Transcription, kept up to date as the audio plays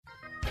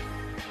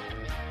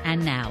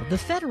And now, The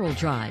Federal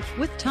Drive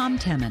with Tom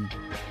Temin.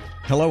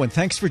 Hello, and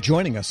thanks for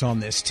joining us on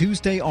this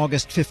Tuesday,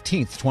 August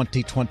 15th,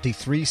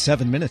 2023,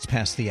 7 minutes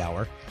past the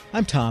hour.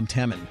 I'm Tom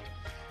Temin.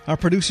 Our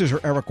producers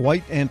are Eric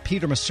White and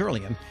Peter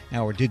Masurlian.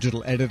 Our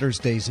digital editors,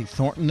 Daisy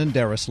Thornton and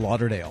Darris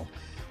Lauderdale.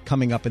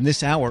 Coming up in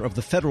this hour of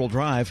The Federal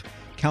Drive,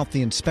 count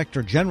the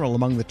Inspector General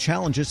among the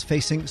challenges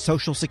facing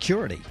Social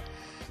Security.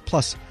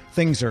 Plus,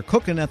 things are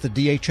cooking at the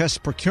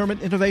DHS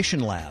Procurement Innovation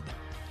Lab.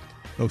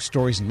 Those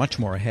stories and much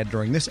more ahead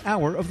during this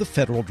hour of The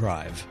Federal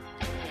Drive.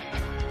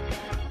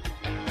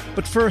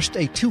 But first,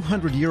 a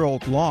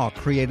 200-year-old law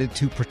created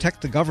to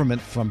protect the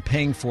government from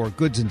paying for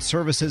goods and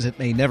services it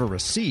may never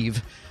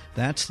receive.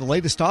 That's the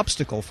latest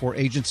obstacle for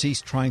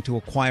agencies trying to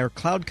acquire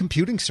cloud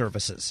computing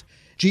services.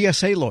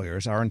 GSA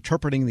lawyers are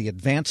interpreting the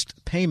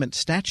Advanced Payment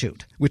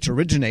Statute, which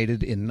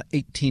originated in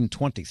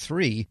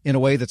 1823, in a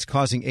way that's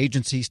causing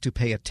agencies to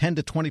pay a 10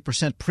 to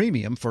 20%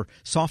 premium for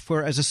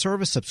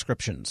software-as-a-service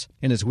subscriptions.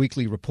 In his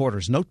weekly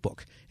Reporter's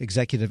Notebook,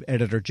 executive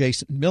editor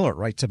Jason Miller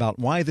writes about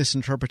why this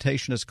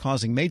interpretation is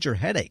causing major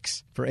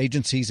headaches for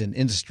agencies and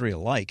industry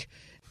alike.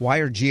 Why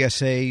are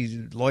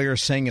GSA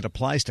lawyers saying it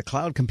applies to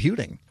cloud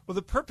computing? Well,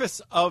 the purpose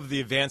of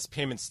the Advanced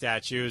Payment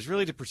Statute is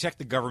really to protect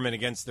the government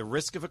against the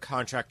risk of a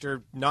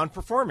contractor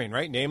non-performing,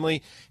 right?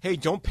 Namely, hey,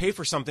 don't pay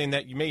for something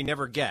that you may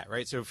never get,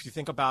 right? So if you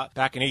think about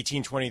back in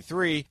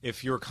 1823,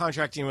 if you were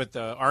contracting with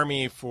the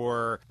Army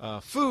for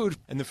food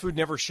and the food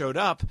never showed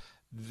up,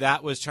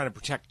 that was trying to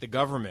protect the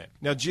government.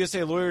 Now,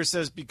 GSA lawyer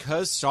says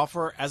because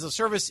software as a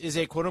service is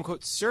a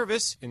quote-unquote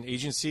service in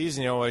agencies,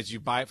 as you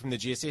buy it from the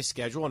GSA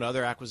schedule and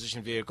other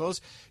acquisition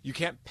vehicles, you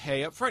can't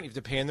pay up front. You have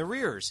to pay in the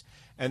rears.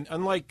 And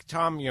unlike,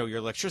 Tom, your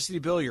electricity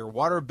bill, your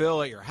water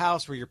bill at your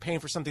house where you're paying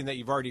for something that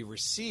you've already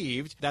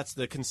received, that's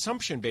the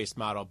consumption-based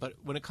model. But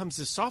when it comes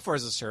to software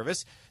as a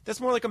service, that's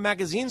more like a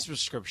magazine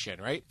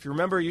subscription, right? If you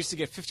remember, you used to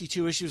get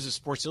 52 issues of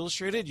Sports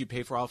Illustrated. You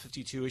pay for all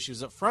 52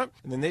 issues up front,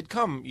 and then they'd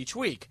come each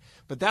week.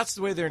 But that's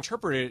the way they're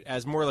interpreted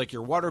as more like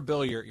your water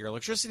bill, your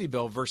electricity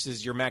bill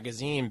versus your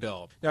magazine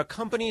bill. Now,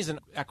 companies and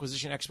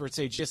acquisition experts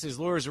say GSA's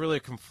lawyers are really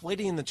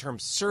conflating the term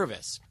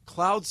service.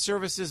 Cloud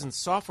services and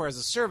software as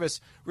a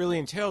service really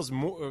entails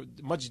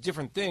much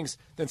different things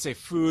than, say,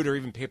 food or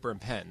even paper and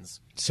pens.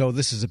 So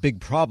this is a big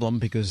problem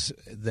because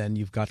then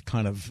you've got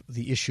kind of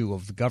the issue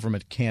of the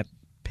government can't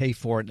pay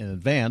for it in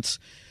advance,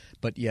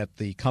 but yet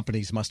the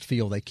companies must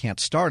feel they can't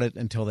start it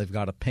until they've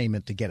got a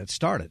payment to get it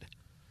started.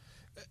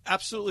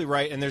 Absolutely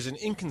right, and there's an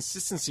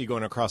inconsistency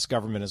going across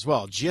government as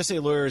well.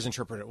 GSA lawyers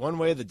interpret it one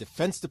way, the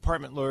Defense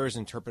Department lawyers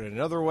interpret it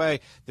another way.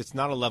 That's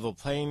not a level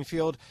playing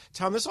field.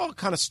 Tom, this all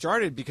kind of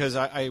started because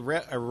I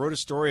wrote a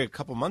story a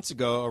couple months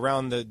ago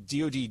around the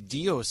DoD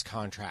DOS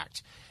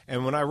contract.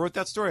 And when I wrote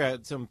that story,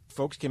 some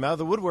folks came out of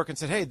the woodwork and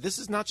said, hey, this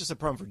is not just a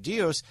problem for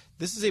DOS.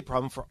 This is a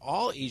problem for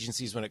all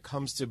agencies when it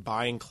comes to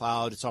buying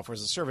cloud software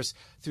as a service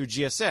through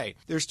GSA.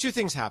 There's two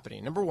things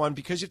happening. Number one,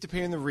 because you have to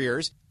pay in the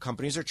rears,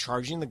 companies are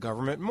charging the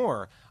government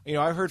more.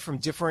 I heard from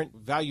different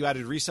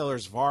value-added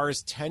resellers,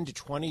 VARs, 10 to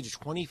 20 to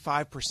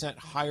 25%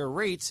 higher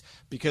rates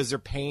because they're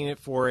paying it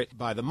for it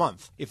by the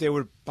month. If they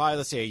would buy,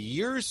 let's say, a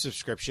year's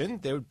subscription,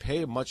 they would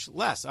pay much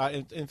less.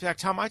 In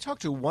fact, Tom, I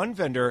talked to one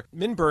vendor,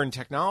 Minburn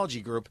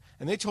Technology Group,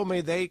 and they told me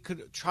they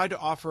could try to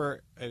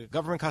offer a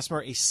government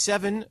customer a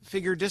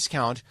 7-figure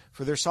discount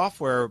for their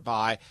software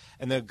buy,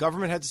 and the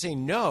government had to say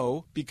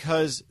no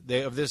because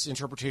of this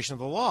interpretation of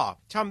the law.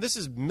 Tom, this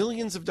is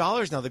millions of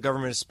dollars now the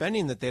government is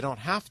spending that they don't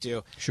have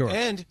to. Sure.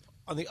 And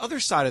on the other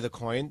side of the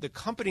coin, the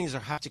companies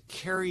have to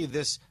carry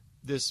this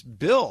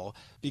bill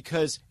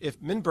because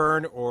if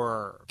Minburn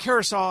or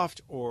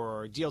Carahsoft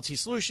or DLT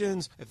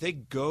Solutions, if they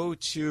go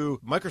to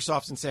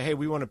Microsoft and say, hey,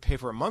 we want to pay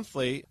for it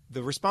monthly,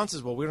 the response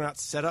is, well, we're not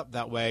set up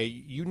that way.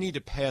 You need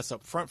to pay us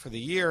up front for the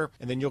year,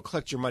 and then you'll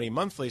collect your money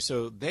monthly.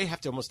 So they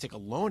have to almost take a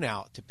loan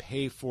out to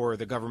pay for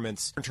the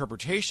government's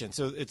interpretation.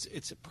 So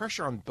it's a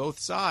pressure on both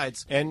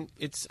sides, and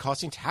it's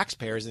costing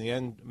taxpayers in the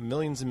end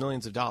millions and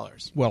millions of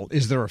dollars. Well,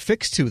 is there a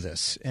fix to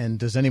this? And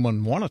does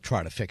anyone want to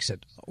try to fix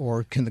it?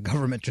 Or can the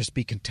government just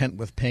be content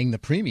with paying the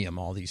premium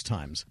all these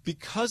times?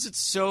 Because it's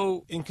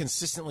so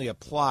inconsistently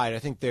applied, I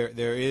think there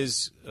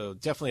is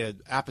definitely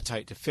an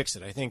appetite to fix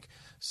it. I think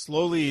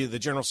slowly the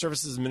General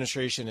Services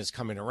Administration is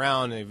coming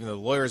around, even though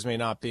the lawyers may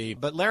not be.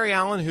 But Larry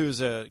Allen,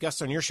 who's a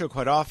guest on your show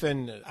quite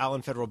often,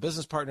 Allen Federal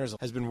Business Partners,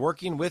 has been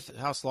working with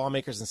House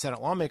lawmakers and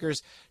Senate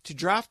lawmakers to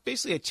draft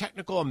basically a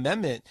technical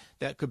amendment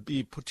that could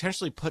be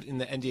potentially put in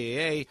the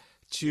NDAA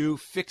to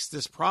fix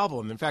this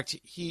problem. In fact,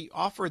 he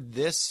offered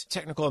this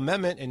technical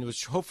amendment and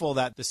was hopeful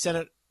that the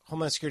Senate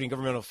Homeland Security and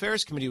Governmental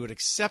Affairs Committee would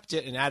accept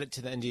it and add it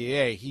to the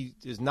NDAA. He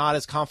is not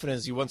as confident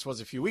as he once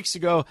was a few weeks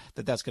ago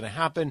that that's going to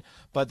happen,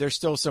 but there's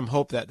still some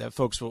hope that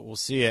folks will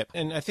see it.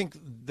 And I think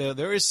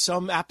there is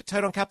some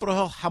appetite on Capitol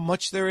Hill. How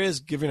much there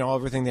is, given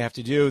everything they have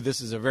to do, this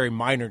is a very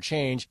minor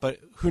change, but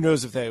who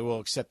knows if they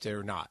will accept it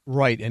or not.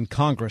 Right, and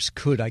Congress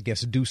could, I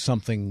guess, do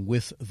something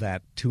with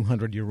that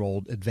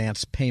 200-year-old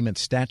advanced payment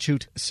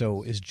statute.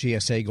 So is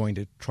GSA going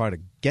to try to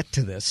get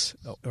to this,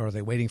 or are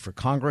they waiting for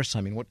Congress?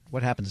 I mean,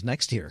 what happens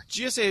next here?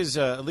 GSA is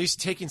at least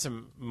taking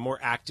some more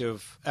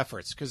active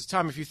efforts. Because,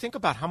 Tom, if you think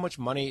about how much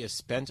money is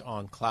spent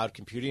on cloud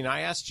computing,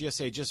 I asked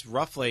GSA just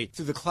roughly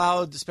through the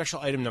cloud special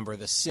item number,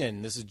 the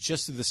SIN. This is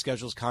just through the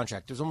schedules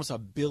contract. There's almost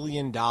 $1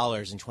 billion in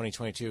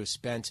 2022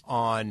 spent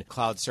on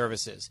cloud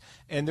services.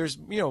 And there's,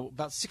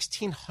 about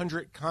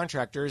 1,600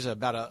 contractors,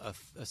 about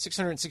a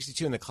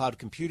 662 in the cloud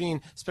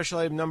computing special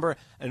item number,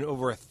 and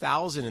over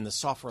 1,000 in the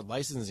software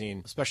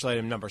licensing special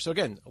item number. So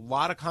again, a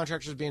lot of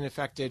contractors being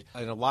affected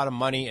and a lot of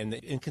money, and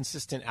the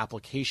inconsistent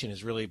application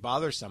is really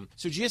bothersome.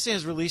 So GSA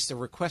has released a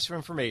request for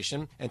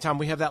information, and Tom,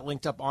 we have that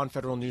linked up on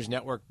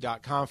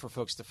federalnewsnetwork.com for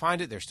folks to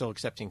find it. They're still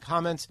accepting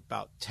comments,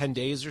 about 10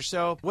 days or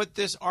so. What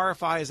this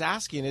RFI is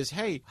asking is,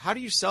 hey, how do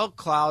you sell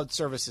cloud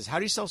services? How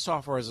do you sell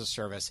software as a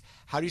service?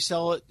 How do you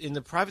sell it in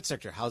the private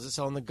sector? How does it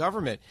sell in the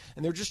government?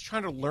 And they're just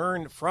trying to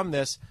learn from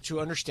this to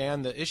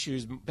understand the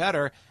issues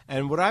better.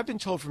 And what I've been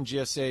told from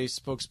GSA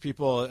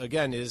spokespeople,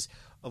 again, is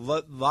a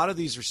lot of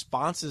these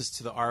responses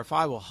to the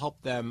RFI will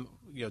help them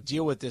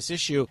deal with this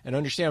issue and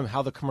understand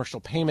how the commercial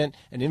payment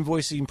and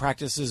invoicing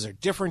practices are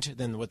different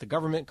than what the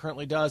government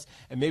currently does.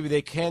 And maybe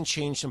they can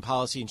change some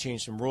policy and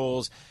change some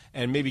rules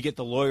and maybe get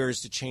the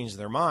lawyers to change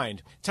their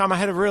mind. Tom, I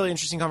had a really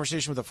interesting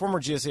conversation with a former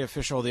GSA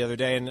official the other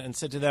day and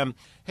said to them,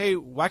 hey,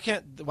 why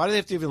do they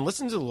have to even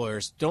listen to the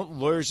lawyers? Don't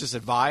lawyers just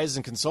advise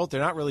and consult?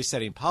 They're not really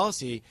setting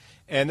policy.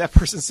 And that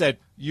person said,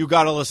 you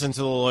got to listen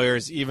to the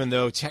lawyers, even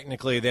though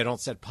technically they don't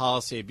set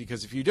policy,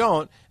 because if you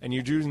don't, and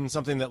you're doing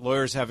something that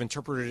lawyers have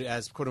interpreted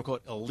as quote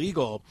unquote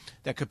illegal,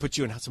 that could put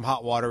you in some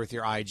hot water with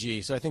your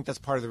IG. So I think that's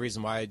part of the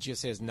reason why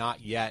GSA has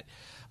not yet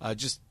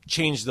just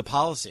changed the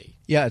policy.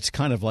 Yeah, it's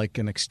kind of like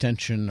an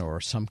extension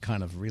or some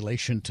kind of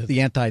relation to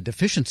the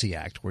Anti-Deficiency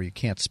Act, where you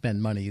can't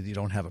spend money that you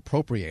don't have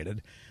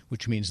appropriated,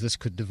 which means this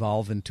could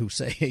devolve into,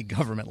 say, a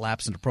government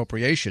lapse in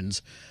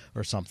appropriations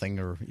or something,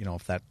 or,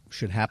 if that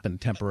should happen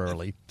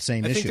temporarily,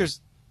 same issue. I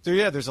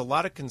think there's a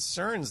lot of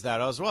concerns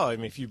that as well. I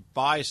mean, if you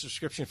buy a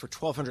subscription for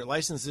 1,200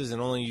 licenses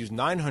and only use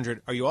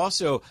 900, are you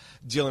also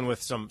dealing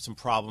with some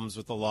problems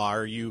with the law?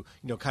 Are you,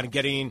 kind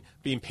of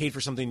being paid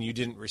for something you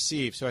didn't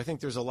receive? So I think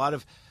there's a lot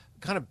of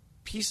kind of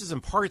pieces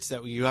and parts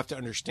that you have to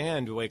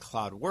understand the way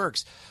cloud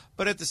works.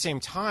 But at the same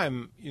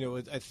time,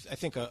 I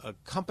think a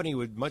company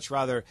would much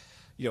rather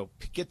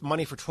get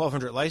money for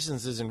 1,200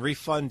 licenses and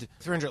refund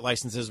 300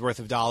 licenses worth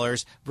of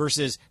dollars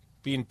versus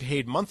being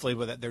paid monthly,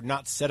 but that they're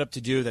not set up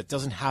to do. That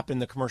doesn't happen in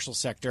the commercial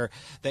sector,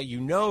 that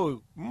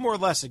more or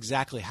less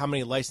exactly how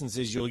many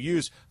licenses you'll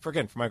use for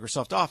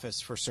Microsoft Office,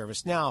 for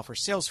ServiceNow, for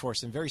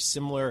Salesforce, and very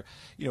similar,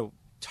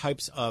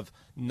 types of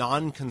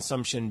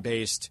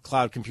non-consumption-based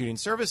cloud computing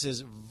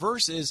services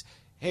versus,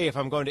 hey, if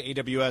I'm going to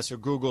AWS or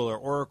Google or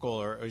Oracle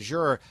or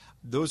Azure,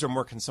 those are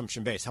more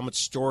consumption-based. How much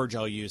storage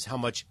I'll use, how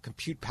much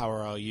compute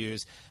power I'll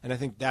use. And I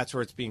think that's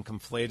where it's being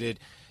conflated.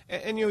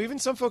 And even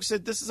some folks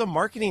said this is a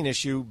marketing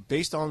issue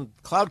based on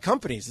cloud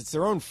companies. It's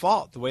their own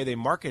fault, the way they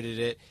marketed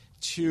it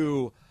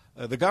to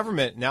the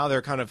government. Now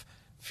they're kind of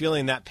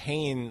feeling that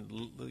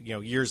pain,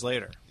 years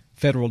later.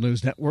 Federal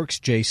News Network's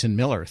Jason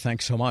Miller,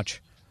 thanks so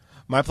much.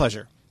 My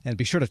pleasure. And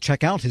be sure to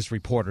check out his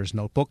reporter's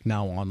notebook,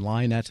 now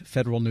online at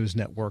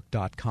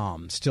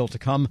federalnewsnetwork.com. Still to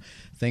come,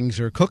 things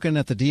are cooking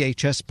at the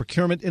DHS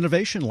Procurement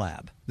Innovation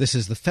Lab. This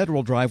is the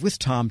Federal Drive with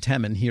Tom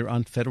Temin here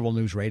on Federal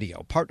News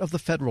Radio, part of the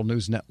Federal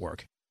News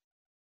Network.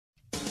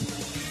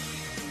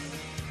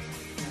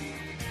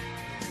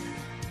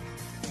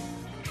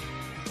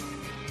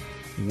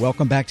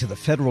 Welcome back to the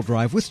Federal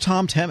Drive with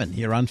Tom Temin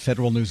here on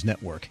Federal News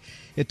Network.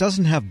 It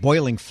doesn't have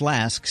boiling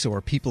flasks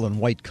or people in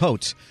white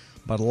coats,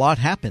 but a lot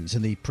happens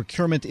in the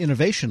Procurement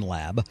Innovation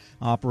Lab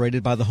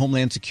operated by the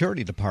Homeland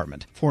Security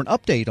Department. For an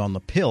update on the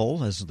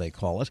PIL, as they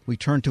call it, we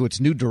turn to its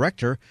new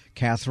director,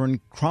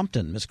 Catherine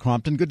Crompton. Ms.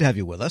 Crompton, good to have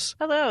you with us.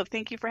 Hello.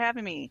 Thank you for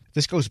having me.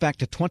 This goes back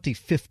to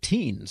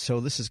 2015, so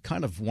this is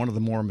kind of one of the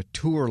more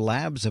mature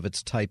labs of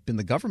its type in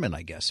the government,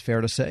 I guess.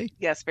 Fair to say?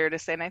 Yes, fair to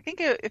say. And I think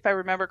if I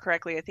remember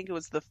correctly, I think it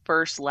was the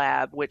first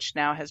lab, which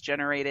now has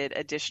generated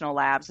additional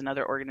labs in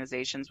other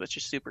organizations, which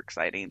is super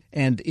exciting.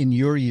 And in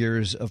your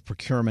years of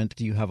procurement,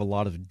 do you have a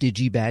lot of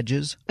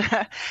digi-badges?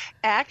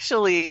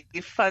 Actually,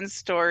 fun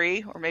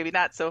story, or maybe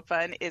not so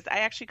fun, is I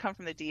actually come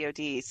from the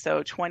DoD,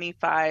 so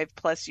 25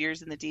 plus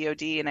years in the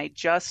DoD, and I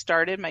just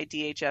started my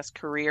DHS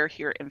career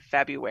here in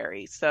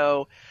February.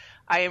 So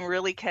I am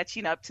really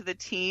catching up to the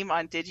team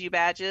on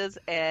digi-badges,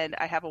 and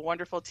I have a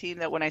wonderful team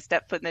that when I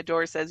step foot in the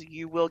door says,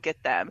 you will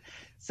get them.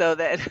 So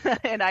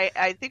that, and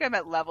I think I'm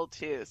at level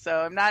 2.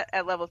 So I'm not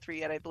at level 3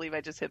 yet. I believe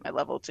I just hit my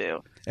level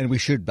 2. And we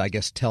should, I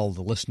guess, tell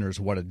the listeners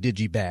what a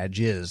digi-badge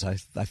is. I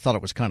thought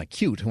it was kind of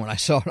cute when I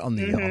saw it on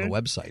the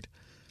website.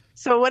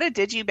 So what a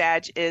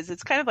digi-badge is,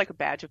 it's kind of like a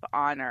badge of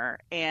honor.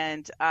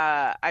 And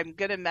I'm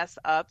going to mess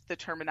up the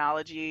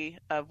terminology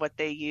of what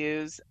they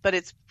use, but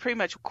it's pretty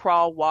much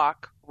crawl,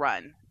 walk,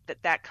 run.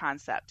 That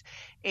concept.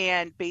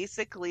 And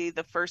basically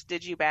the first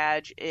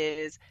digi-badge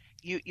is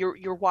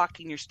you're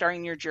walking, you're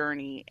starting your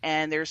journey,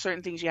 and there are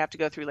certain things you have to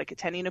go through, like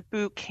attending a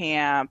boot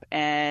camp,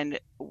 and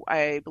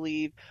I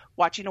believe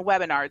watching a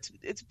webinar.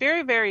 It's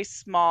very, very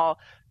small,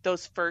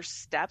 those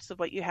first steps of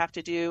what you have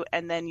to do,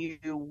 and then you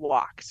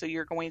walk. So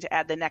you're going to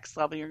add the next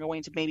level. You're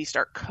going to maybe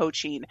start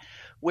coaching,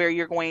 where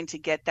you're going to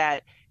get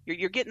that.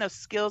 You're getting those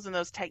skills and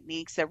those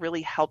techniques that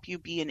really help you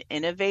be an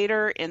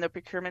innovator in the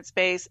procurement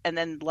space. And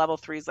then level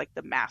 3 is like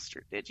the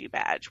Master Digi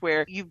badge,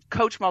 where you've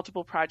coached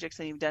multiple projects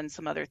and you've done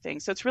some other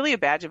things. So it's really a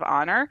badge of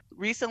honor.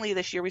 Recently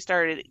this year, we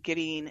started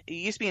it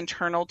used to be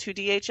internal to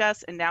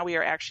DHS, and now we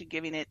are actually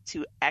giving it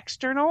to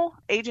external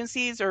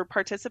agencies or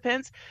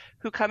participants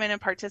who come in and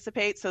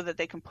participate, so that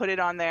they can put it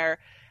on their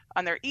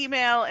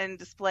email and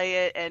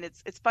display it. And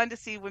it's fun to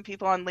see when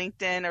people on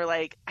LinkedIn are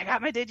like, I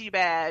got my Digi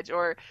badge,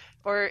 or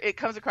it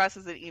comes across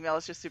as an email.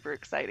 It's just super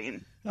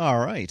exciting. All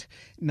right.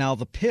 Now,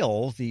 the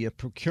PIL, the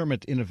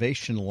Procurement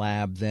Innovation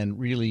Lab, then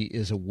really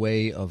is a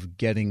way of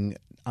getting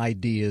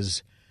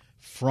ideas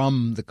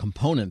from the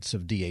components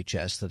of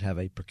DHS that have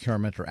a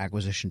procurement or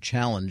acquisition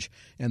challenge,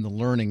 and the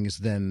learning is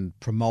then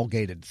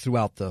promulgated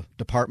throughout the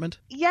department?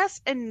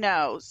 Yes and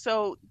no.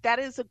 So that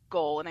is a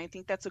goal, and I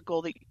think that's a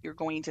goal that you're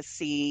going to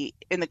see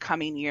in the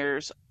coming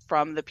years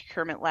from the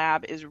procurement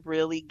lab, is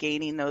really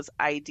gaining those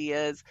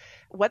ideas,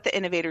 what the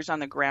innovators on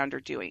the ground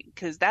are doing,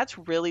 because that's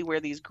really where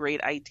these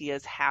great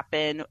ideas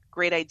happen,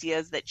 great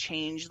ideas that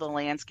change the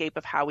landscape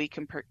of how we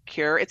can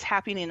procure. It's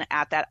happening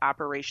at that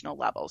operational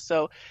level.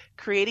 So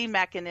creating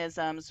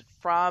mechanisms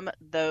from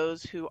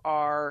those who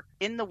are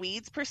in the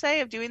weeds, per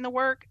se, of doing the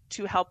work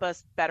to help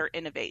us better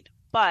innovate.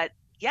 But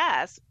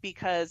yes,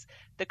 because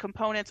the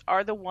components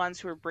are the ones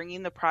who are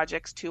bringing the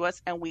projects to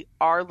us, and we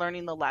are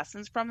learning the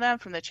lessons from them,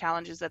 from the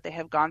challenges that they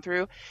have gone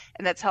through,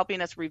 and that's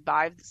helping us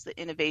revive the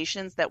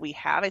innovations that we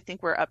have. I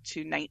think we're up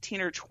to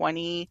 19 or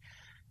 20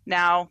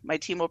 now. My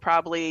team will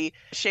probably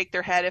shake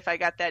their head if I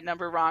got that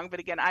number wrong, but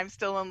again, I'm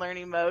still in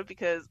learning mode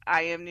because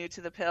I am new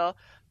to the PIL.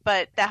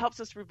 But that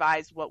helps us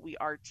revise what we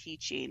are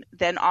teaching.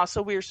 Then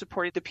also we are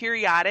supporting the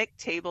periodic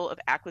table of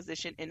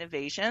acquisition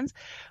innovations,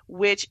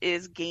 which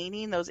is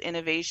gaining those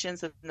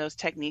innovations and those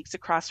techniques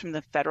across from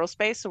the federal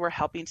space. So we're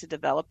helping to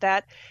develop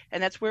that.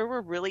 And that's where we're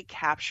really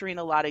capturing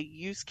a lot of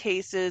use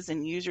cases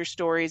and user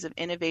stories of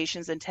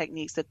innovations and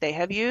techniques that they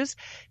have used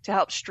to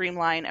help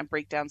streamline and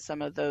break down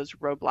some of those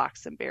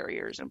roadblocks and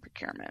barriers in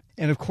procurement.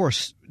 And of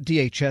course,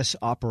 DHS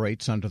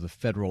operates under the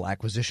federal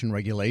acquisition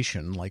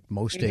regulation like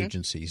most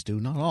agencies do,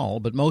 not all,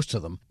 but most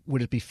of them.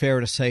 Would it be fair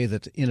to say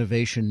that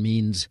innovation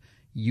means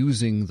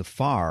using the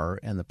FAR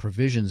and the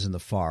provisions in the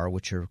FAR,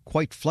 which are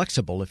quite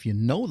flexible if you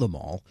know them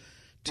all,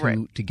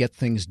 to get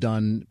things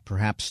done,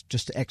 perhaps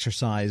just to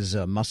exercise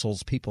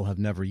muscles people have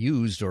never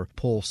used, or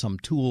pull some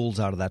tools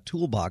out of that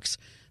toolbox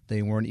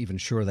they weren't even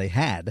sure they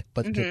had,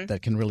 but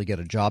that can really get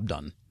a job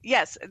done?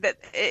 Yes, that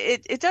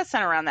it does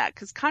center around that,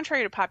 because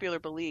contrary to popular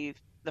belief,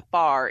 the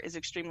FAR is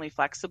extremely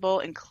flexible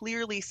and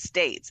clearly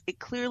states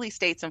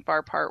in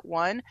FAR Part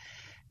 1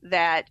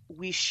 that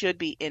we should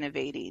be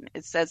innovating.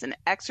 It says an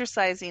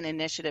exercising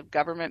initiative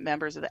government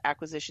members of the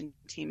acquisition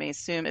team may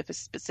assume if a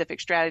specific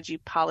strategy,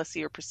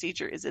 policy, or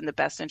procedure is in the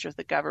best interest of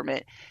the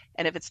government,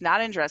 and if it's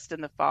not addressed in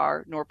the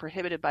FAR nor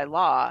prohibited by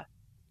law,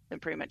 then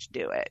pretty much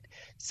do it.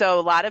 So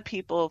a lot of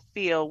people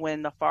feel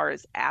when the FAR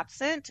is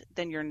absent,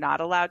 then you're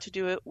not allowed to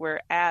do it,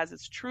 whereas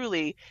it's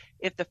truly,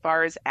 if the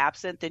FAR is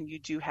absent, then you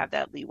do have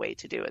that leeway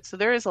to do it. So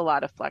there is a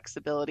lot of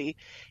flexibility,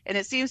 and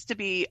it seems to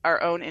be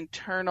our own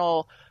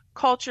internal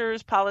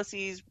cultures,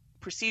 policies,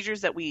 procedures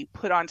that we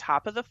put on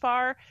top of the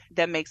FAR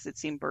that makes it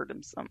seem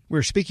burdensome.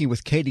 We're speaking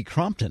with Katie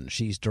Crompton.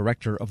 She's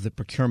director of the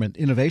Procurement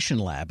Innovation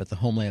Lab at the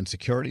Homeland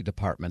Security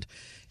Department.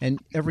 And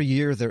every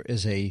year there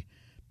is a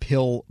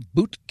PIL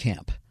boot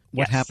camp.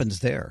 What happens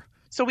there?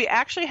 So we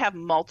actually have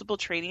multiple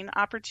training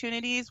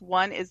opportunities.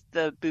 One is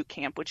the boot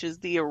camp, which is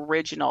the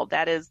original.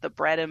 That is the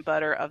bread and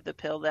butter of the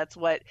PIL. That's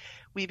what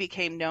we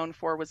became known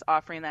for, was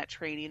offering that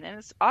training. And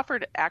it's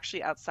offered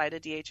actually outside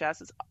of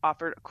DHS. It's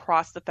offered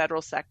across the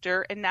federal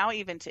sector and now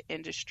even to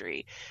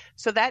industry.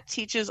 So that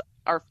teaches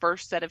our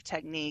first set of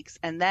techniques.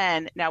 And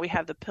then now we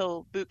have the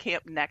PIL boot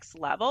camp next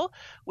level,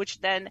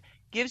 which then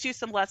gives you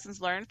some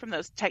lessons learned from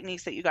those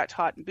techniques that you got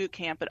taught in boot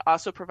camp, but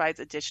also provides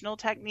additional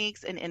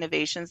techniques and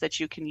innovations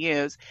that you can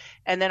use.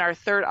 And then our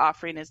third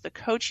offering is the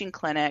coaching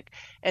clinic,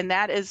 and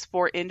that is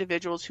for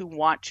individuals who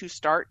want to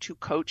start to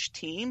coach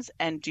teams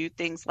and do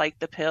things like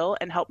the PIL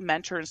and help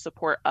mentor and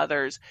support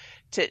others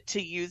to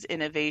use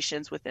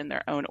innovations within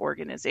their own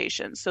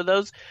organization. So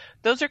those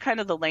are kind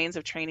of the lanes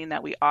of training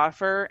that we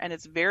offer, and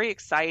it's very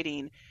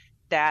exciting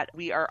that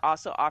we are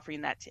also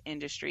offering that to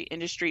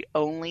industry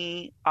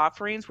only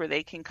offerings where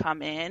they can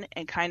come in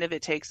and kind of,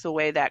 it takes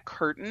away that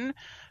curtain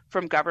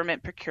from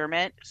government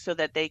procurement so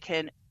that they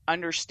can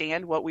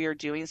understand what we are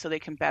doing, so they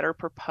can better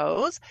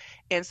propose,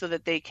 and so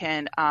that they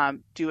can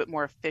do it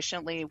more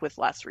efficiently with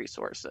less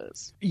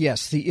resources.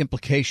 Yes, the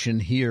implication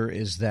here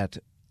is that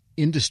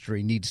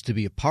industry needs to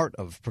be a part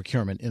of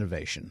procurement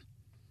innovation.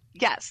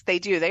 Yes, they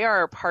do. They are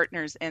our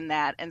partners in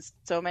that. And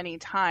so many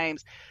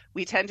times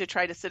we tend to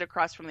try to sit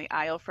across from the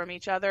aisle from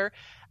each other.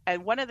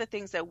 And one of the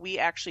things that we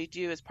actually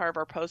do as part of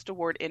our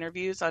post-award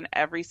interviews on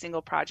every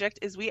single project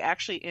is we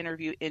actually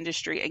interview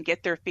industry and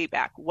get their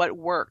feedback. What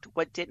worked?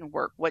 What didn't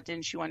work? What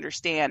didn't you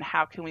understand?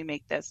 How can we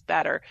make this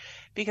better?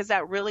 Because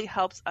that really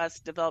helps us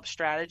develop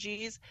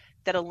strategies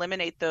that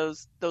eliminate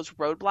those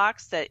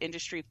roadblocks that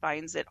industry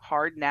finds it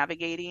hard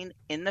navigating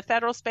in the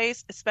federal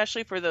space,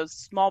 especially for those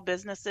small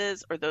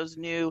businesses or those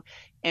new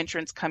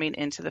entrants coming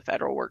into the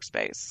federal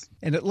workspace.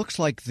 And it looks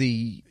like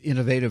the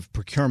innovative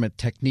procurement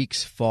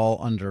techniques fall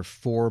under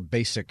 4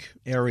 basic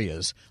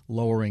areas: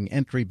 lowering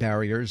entry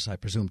barriers, I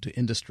presume, to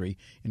industry,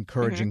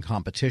 encouraging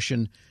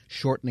competition,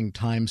 shortening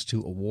times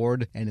to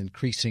award, and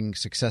increasing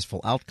successful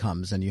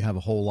outcomes. And you have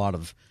a whole lot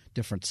of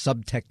different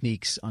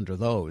sub-techniques under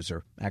those,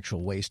 or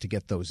actual ways to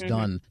get those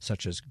done,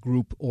 such as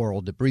group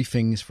oral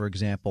debriefings, for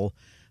example,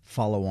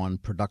 follow-on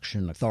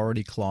production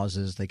authority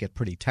clauses. They get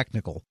pretty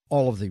technical.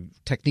 All of the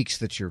techniques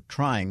that you're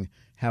trying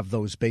have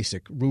those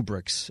basic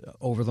rubrics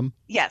over them?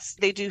 Yes,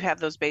 they do have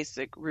those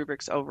basic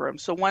rubrics over them.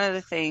 So one of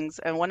the things,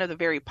 and one of the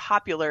very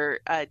popular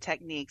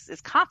techniques,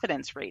 is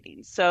confidence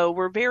ratings. So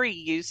we're very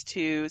used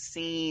to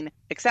seeing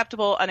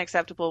acceptable,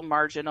 unacceptable,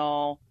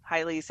 marginal,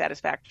 highly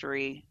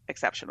satisfactory,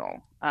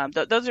 exceptional.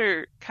 Those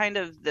are kind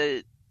of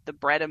the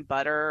bread and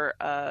butter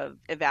of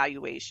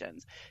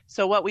evaluations.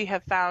 So what we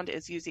have found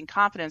is using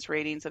confidence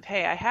ratings of,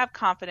 hey, I have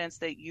confidence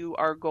that you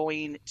are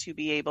going to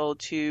be able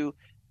to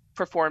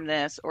perform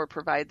this or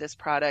provide this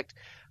product,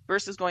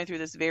 versus going through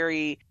this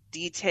very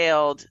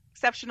detailed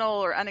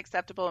exceptional or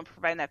unacceptable and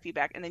providing that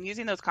feedback, and then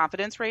using those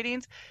confidence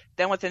ratings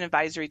then with an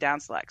advisory down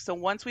select. So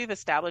once we've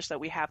established that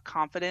we have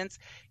confidence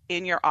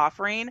in your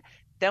offering,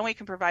 then we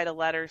can provide a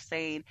letter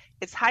saying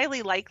it's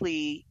highly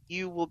likely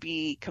you will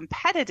be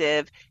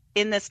competitive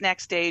in this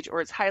next stage,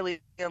 or it's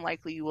highly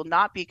unlikely you will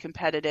not be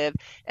competitive.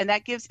 And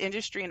that gives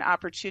industry an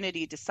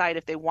opportunity to decide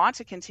if they want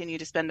to continue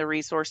to spend the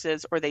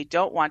resources or they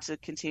don't want to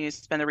continue to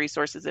spend the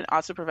resources. And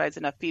also provides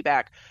enough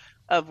feedback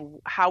of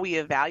how we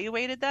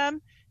evaluated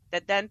them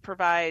that then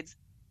provides,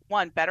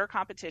 one, better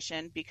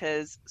competition,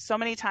 because so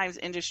many times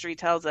industry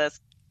tells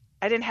us,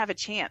 I didn't have a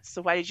chance,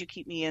 so why did you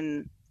keep me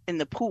in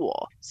the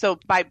pool? So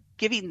by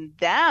giving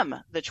them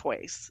the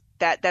choice,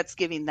 that's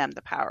giving them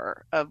the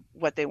power of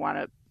what they want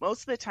to.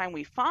 Most of the time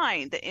we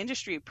find the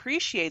industry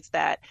appreciates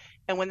that,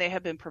 and when they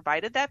have been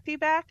provided that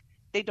feedback,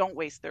 they don't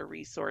waste their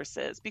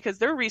resources, because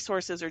their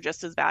resources are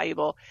just as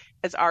valuable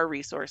as our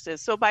resources.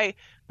 So by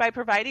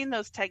providing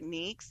those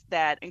techniques,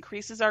 that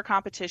increases our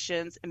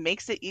competitions and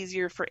makes it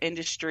easier for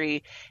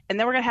industry, and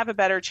then we're going to have a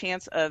better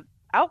chance of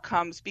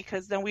outcomes,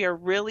 because then we are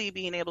really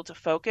being able to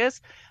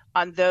focus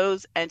on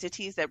those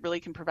entities that really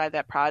can provide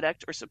that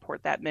product or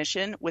support that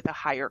mission with a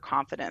higher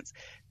confidence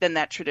than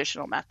that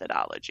traditional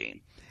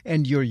methodology.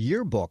 And your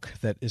yearbook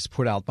that is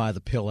put out by the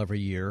PIL every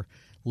year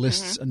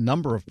lists a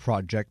number of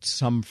projects,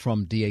 some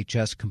from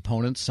DHS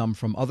components, some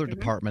from other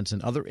departments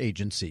and other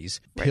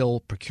agencies,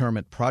 PIL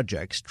procurement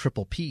projects,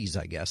 triple Ps,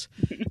 I guess.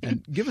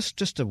 And give us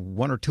just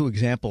one or two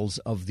examples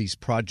of these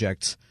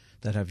projects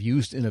that have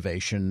used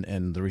innovation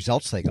and the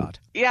results they got.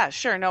 Yeah,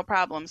 sure, no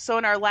problem. So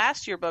in our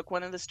last yearbook,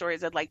 one of the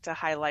stories I'd like to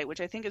highlight, which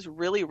I think is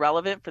really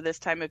relevant for this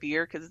time of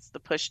year, because it's the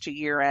push to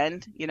year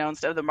end,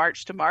 instead of the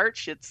March to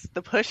March, it's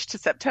the push to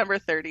September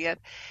 30th.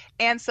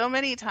 And so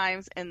many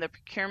times in the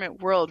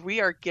procurement world, we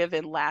are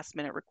given last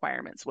minute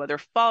requirements, whether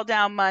fall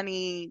down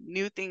money,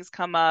 new things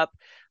come up,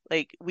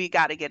 like we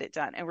got to get it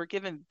done. And we're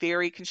given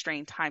very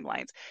constrained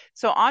timelines.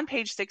 So on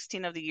page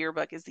 16 of the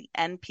yearbook is the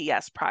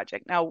NPS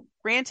project. Now,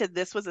 granted,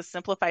 this was a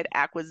simplified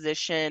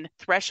acquisition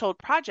threshold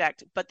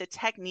project, but the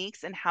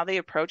techniques and how they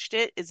approached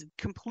it is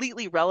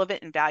completely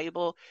relevant and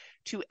valuable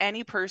to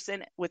any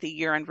person with a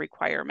year-end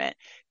requirement.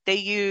 They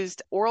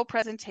used oral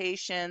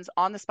presentations,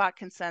 on-the-spot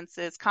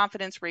consensus,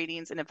 confidence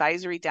ratings, and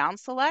advisory down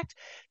select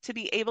to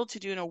be able to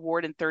do an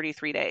award in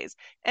 33 days.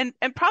 And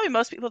probably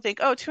most people think,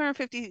 oh,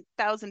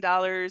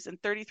 $250,000 in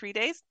 33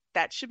 days,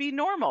 that should be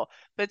normal.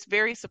 But it's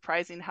very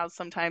surprising how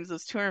sometimes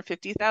those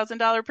 $250,000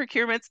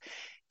 procurements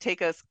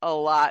take us a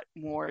lot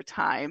more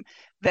time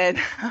than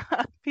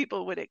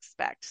people would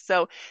expect.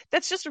 So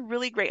that's just a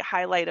really great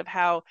highlight of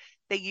how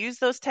they use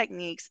those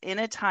techniques in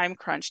a time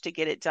crunch to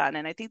get it done.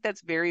 And I think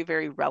that's very,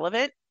 very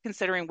relevant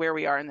considering where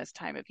we are in this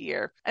time of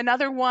year.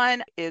 Another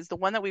one is the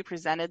one that we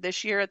presented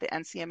this year at the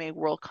NCMA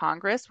World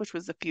Congress, which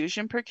was the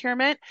fusion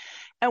procurement.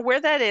 And where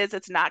that is,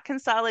 it's not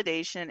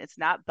consolidation, it's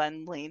not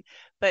bundling,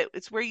 but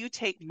it's where you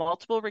take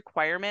multiple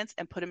requirements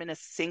and put them in a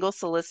single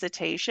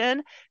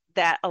solicitation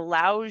that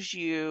allows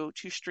you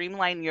to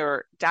streamline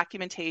your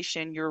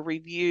documentation, your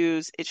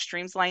reviews. It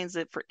streamlines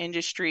it for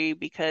industry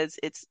because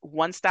it's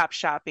one-stop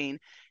shopping,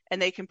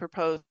 and they can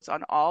propose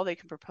on all, they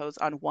can propose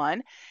on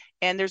one.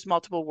 And there's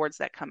multiple awards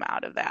that come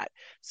out of that.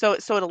 So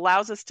it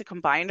allows us to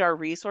combine our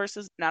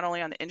resources, not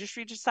only on the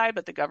industry side,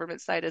 but the government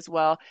side as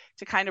well,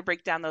 to kind of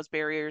break down those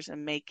barriers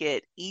and make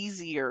it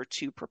easier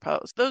to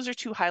propose. Those are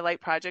two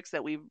highlight projects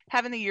that we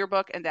have in the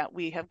yearbook and that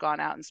we have gone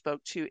out and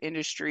spoke to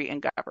industry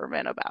and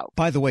government about.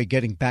 By the way,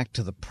 getting back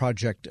to the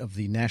project of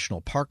the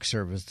National Park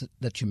Service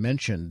that you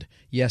mentioned,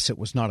 yes, it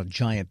was not a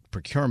giant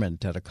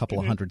procurement at a couple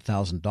of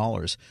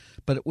 $100,000,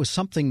 but it was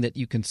something that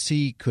you can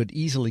see could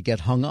easily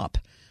get hung up,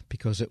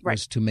 because it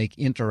was to make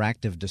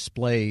interactive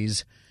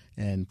displays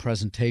and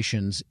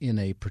presentations in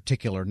a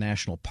particular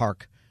national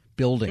park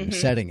building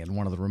setting in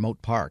one of the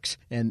remote parks.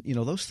 And, you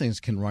know, those things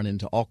can run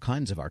into all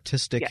kinds of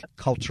artistic,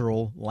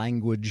 cultural,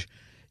 language,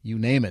 you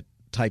name it,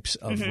 types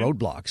of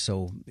roadblocks.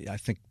 So I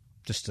think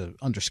just to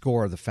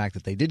underscore the fact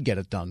that they did get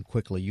it done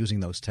quickly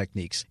using those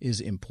techniques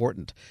is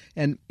important.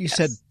 And you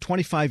said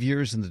 25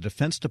 years in the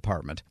Defense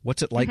Department.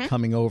 What's it like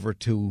coming over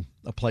to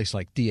a place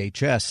like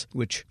DHS,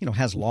 which, you know,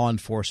 has law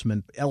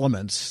enforcement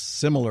elements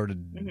similar to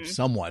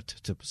somewhat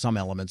to some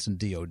elements in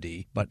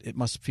DOD, but it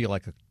must feel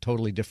like a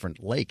totally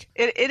different lake.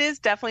 It is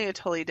definitely a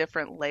totally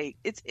different lake.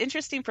 It's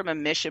interesting from a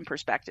mission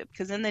perspective,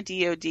 because in the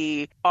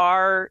DOD,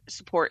 our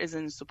support is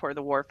in support of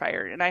the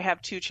warfighter. And I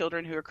have 2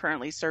 children who are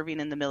currently serving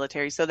in the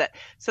military. So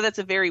that's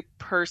a very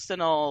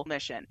personal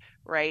mission,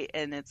 right?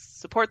 And it's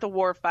support the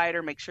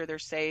warfighter, make sure they're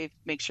safe,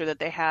 make sure that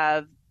they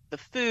have the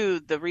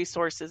food, the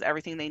resources,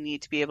 everything they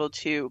need to be able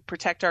to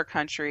protect our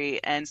country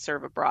and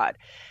serve abroad.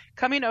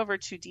 Coming over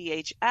to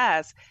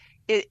DHS,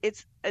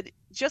 it's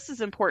just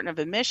as important of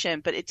a mission,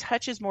 but it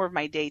touches more of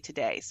my day to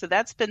day. So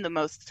that's been the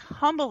most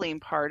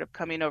humbling part of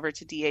coming over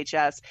to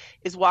DHS,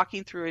 is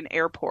walking through an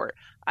airport.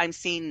 I'm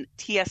seeing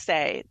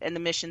TSA and the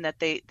mission that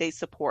they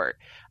support.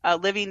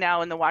 Living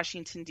now in the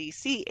Washington,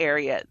 D.C.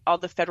 area, all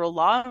the federal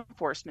law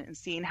enforcement, and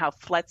seeing how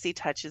FLETC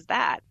touches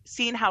that.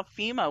 Seeing how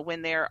FEMA,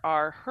 when there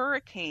are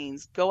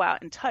hurricanes, go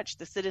out and touch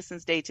the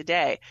citizens day to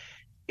day.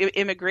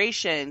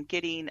 Immigration,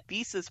 getting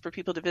visas for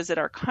people to visit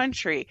our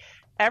country.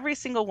 Every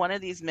single one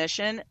of these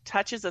missions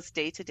touches us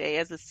day to day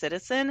as a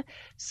citizen.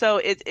 So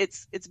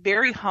it's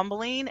very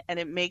humbling, and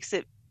it makes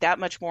it that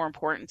much more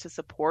important to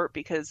support,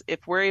 because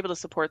if we're able to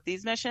support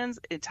these missions,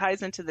 it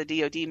ties into the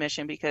DoD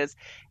mission, because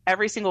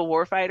every single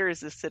warfighter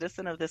is a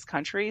citizen of this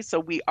country. So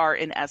we are,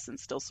 in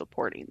essence, still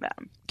supporting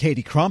them.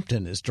 Katie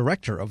Crompton is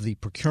director of the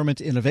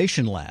Procurement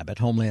Innovation Lab at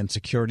Homeland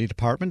Security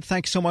Department.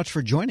 Thanks so much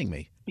for joining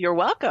me. You're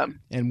welcome.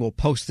 And we'll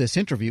post this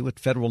interview at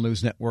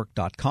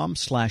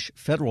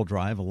federalnewsnetwork.com/Federal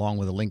Drive, along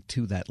with a link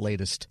to that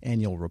latest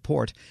annual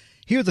report.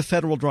 Hear the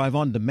Federal Drive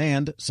on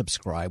demand.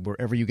 Subscribe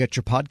wherever you get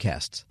your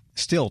podcasts.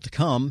 Still to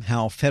come,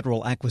 how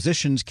federal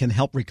acquisitions can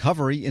help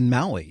recovery in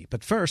Maui.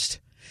 But first,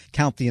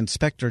 count the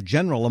Inspector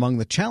General among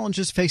the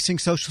challenges facing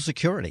Social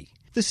Security.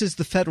 This is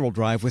the Federal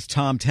Drive with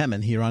Tom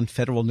Temin here on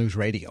Federal News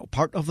Radio,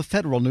 part of the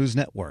Federal News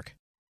Network.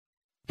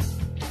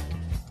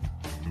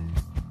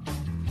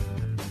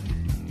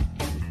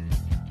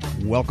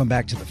 Welcome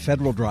back to the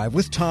Federal Drive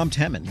with Tom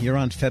Temin here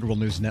on Federal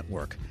News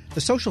Network.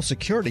 The Social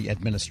Security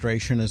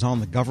Administration is on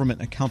the Government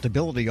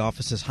Accountability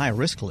Office's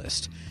high-risk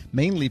list,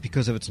 mainly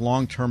because of its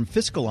long-term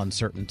fiscal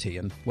uncertainty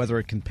and whether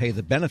it can pay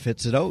the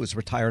benefits it owes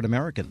retired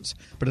Americans.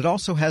 But it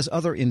also has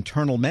other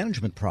internal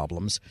management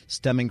problems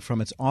stemming from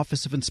its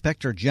Office of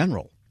Inspector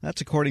General. That's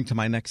according to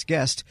my next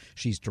guest.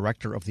 She's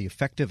director of the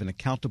Effective and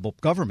Accountable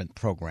Government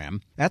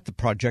Program at the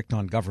Project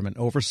on Government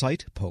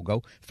Oversight,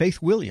 POGO,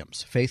 Faith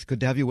Williams. Faith,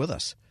 good to have you with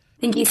us.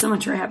 Thank you so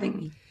much for having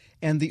me.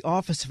 And the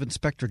Office of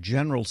Inspector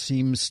General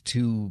seems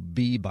to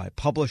be, by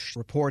published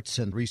reports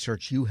and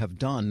research you have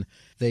done,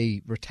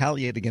 they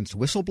retaliate against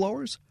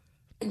whistleblowers?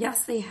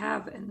 Yes, they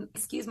have. And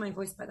excuse my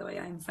voice, by the way,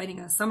 I'm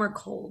fighting a summer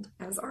cold,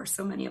 as are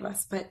so many of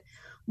us. But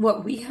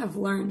what we have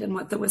learned and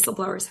what the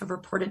whistleblowers have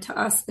reported to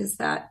us is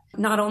that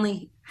not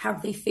only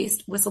have they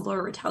faced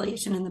whistleblower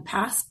retaliation in the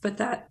past, but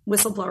that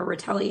whistleblower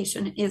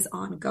retaliation is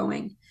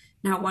ongoing.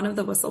 Now, one of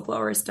the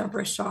whistleblowers,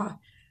 Deborah Shaw,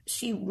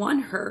 she won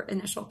her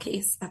initial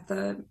case at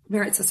the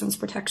Merit Systems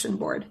Protection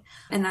Board,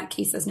 and that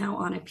case is now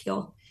on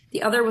appeal.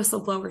 The other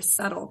whistleblowers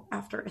settled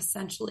after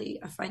essentially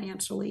a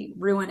financially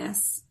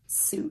ruinous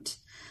suit.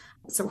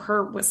 So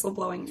her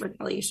whistleblowing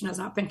retaliation has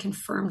not been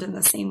confirmed in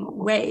the same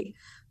way,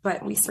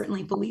 but we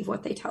certainly believe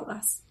what they tell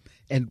us.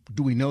 And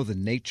do we know the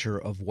nature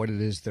of what it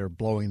is they're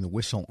blowing the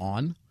whistle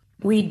on?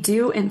 We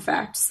do, in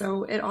fact.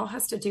 So it all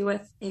has to do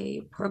with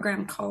a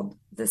program called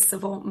the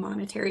Civil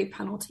Monetary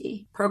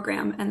Penalty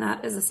Program. And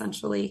that is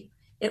essentially,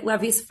 it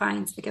levies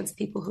fines against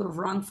people who have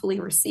wrongfully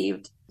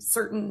received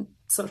certain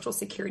Social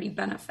Security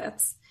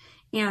benefits.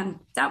 And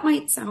that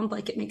might sound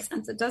like it makes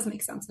sense. It does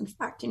make sense. In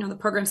fact, the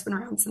program's been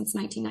around since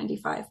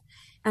 1995.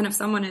 And if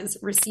someone is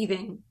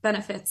receiving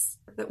benefits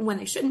when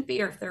they shouldn't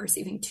be, or if they're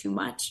receiving too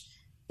much,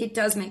 it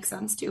does make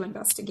sense to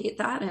investigate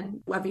that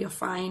and levy a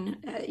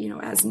fine,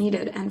 as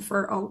needed. And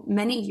for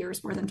many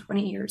years, more than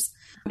 20 years,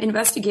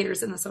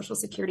 investigators in the Social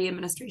Security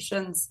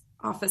Administration's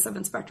Office of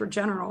Inspector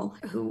General,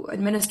 who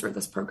administered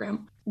this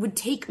program, would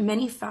take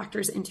many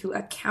factors into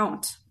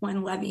account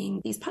when levying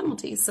these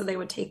penalties. So they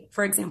would take,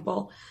 for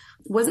example,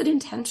 was it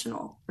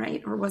intentional,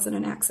 right? Or was it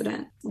an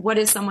accident? What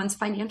is someone's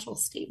financial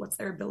state? What's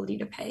their ability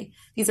to pay?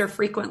 These are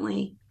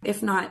frequently,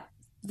 if not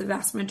the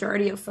vast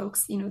majority of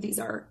folks, these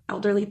are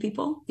elderly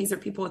people. These are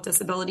people with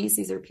disabilities.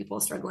 These are people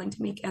struggling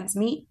to make ends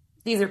meet.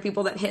 These are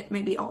people that hit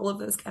maybe all of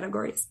those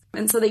categories.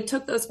 And so they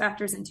took those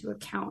factors into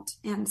account.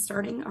 And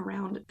starting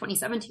around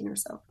 2017 or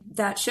so,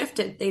 that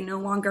shifted. They no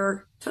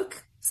longer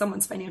took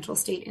someone's financial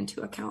state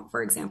into account,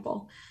 for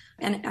example.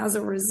 And as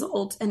a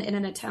result, and in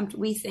an attempt,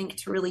 we think,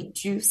 to really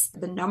juice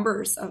the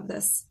numbers of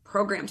this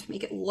program to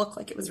make it look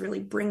like it was really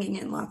bringing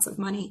in lots of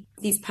money,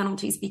 these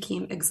penalties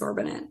became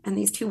exorbitant. And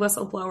these two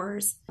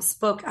whistleblowers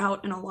spoke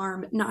out in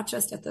alarm, not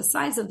just at the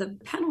size of the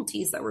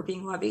penalties that were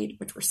being levied,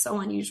 which were so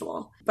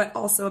unusual, but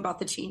also about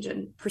the change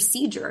in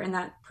procedure. And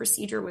that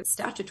procedure was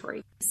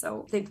statutory.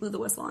 So they blew the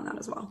whistle on that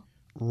as well.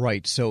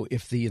 Right. So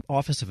if the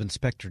Office of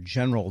Inspector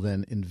General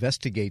then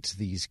investigates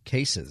these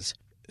cases,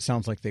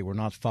 sounds like they were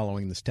not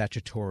following the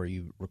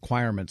statutory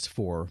requirements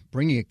for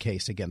bringing a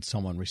case against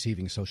someone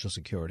receiving Social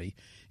Security,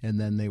 and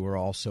then they were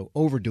also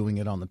overdoing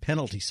it on the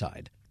penalty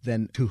side.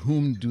 Then to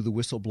whom do the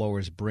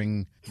whistleblowers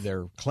bring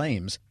their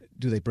claims?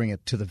 Do they bring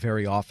it to the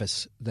very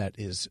office that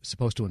is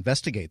supposed to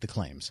investigate the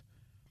claims?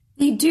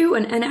 They do.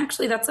 And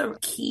actually, that's a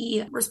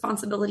key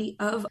responsibility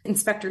of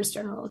inspectors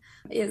general,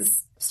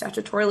 is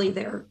statutorily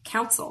their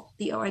counsel.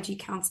 The OIG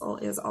counsel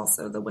is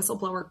also the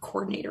whistleblower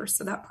coordinator.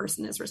 So that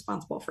person is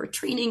responsible for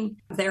training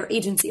their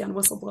agency on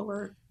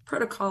whistleblower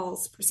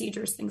protocols,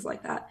 procedures, things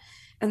like that.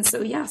 And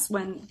so, yes,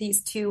 when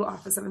these two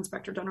Office of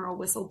Inspector General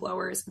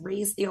whistleblowers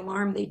raised the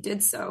alarm, they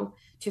did so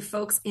to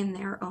folks in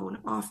their own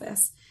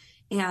office.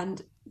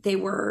 And they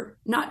were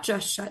not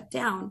just shut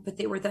down, but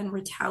they were then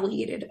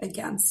retaliated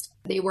against.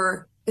 They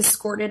were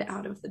escorted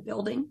out of the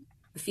building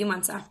a few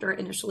months after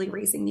initially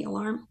raising the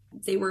alarm.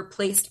 They were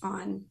placed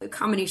on a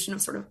combination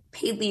of sort of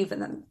paid leave,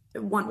 and then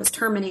one was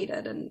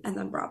terminated and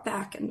then brought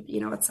back, and,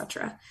 et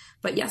cetera.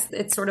 But yes,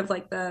 it's sort of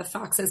like the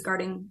foxes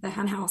guarding the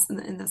hen house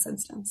in this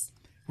instance.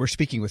 We're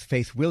speaking with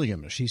Faith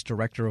Williams. She's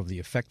director of the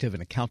Effective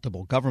and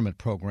Accountable Government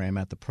Program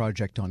at the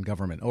Project on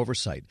Government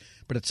Oversight.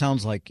 But it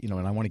sounds like, and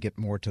I want to get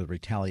more to the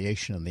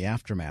retaliation and the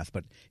aftermath,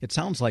 but it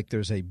sounds like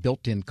there's a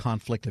built-in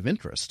conflict of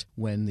interest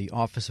when the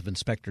Office of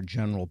Inspector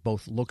General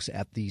both looks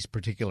at these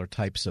particular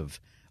types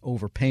of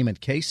overpayment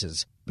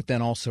cases, but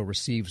then also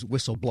receives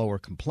whistleblower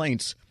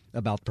complaints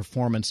about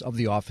performance of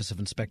the Office of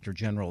Inspector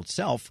General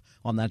itself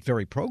on that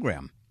very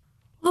program.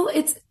 Well,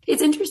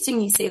 it's interesting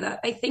you say that.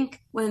 I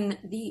think when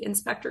the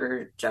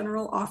Inspector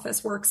General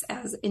office works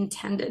as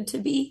intended to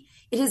be,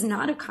 it is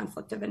not a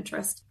conflict of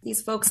interest.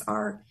 These folks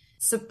are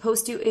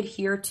supposed to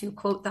adhere to,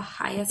 quote, the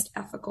highest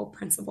ethical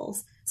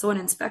principles. So when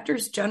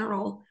inspectors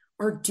general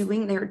are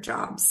doing their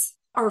jobs,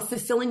 are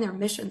fulfilling their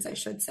missions, I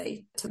should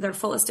say, to their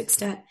fullest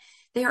extent,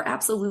 they are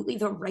absolutely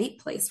the right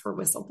place for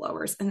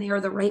whistleblowers, and they are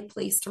the right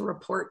place to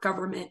report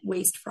government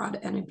waste, fraud,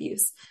 and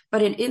abuse.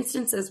 But in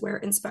instances where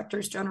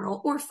inspectors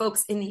general or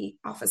folks in the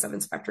Office of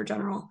Inspector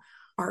General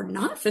are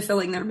not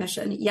fulfilling their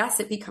mission, yes,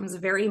 it becomes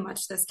very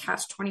much this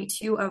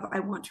catch-22 of, I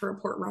want to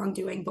report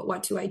wrongdoing, but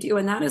what do I do?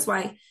 And that is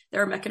why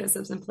there are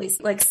mechanisms in place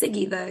like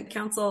SIGI, the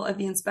Council of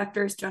the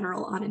Inspectors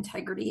General on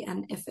Integrity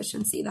and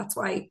Efficiency. That's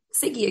why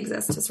SIGI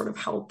exists, to sort of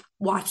help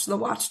watch the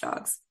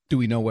watchdogs. Do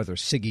we know whether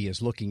SIGI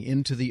is looking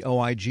into the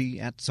OIG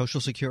at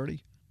Social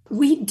Security?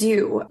 We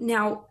do.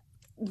 Now,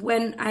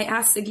 when I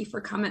asked SIGI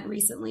for comment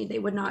recently, they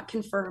would not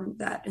confirm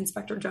that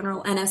Inspector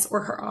General Ennis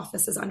or her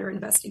office is under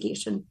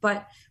investigation.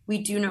 But we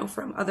do know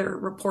from other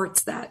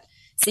reports that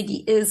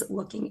SIGI is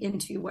looking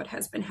into what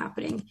has been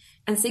happening.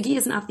 And SIGI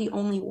is not the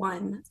only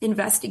one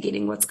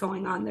investigating what's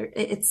going on there.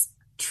 It's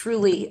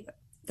truly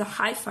the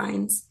high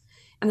fines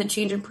and the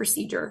change in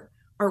procedure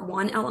are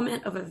one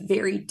element of a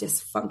very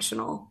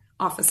dysfunctional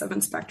Office of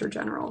Inspector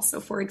General.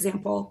 So, for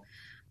example,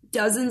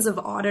 dozens of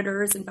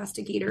auditors,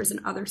 investigators, and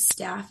other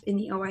staff in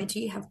the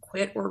OIG have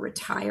quit or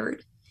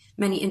retired,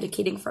 many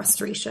indicating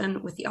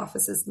frustration with the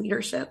office's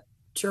leadership.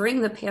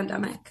 During the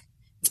pandemic,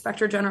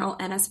 Inspector General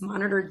Ennis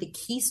monitored the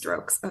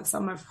keystrokes of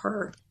some of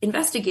her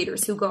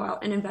investigators who go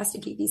out and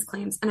investigate these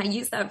claims. And I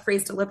use that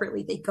phrase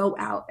deliberately. They go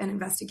out and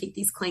investigate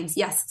these claims.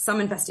 Yes, some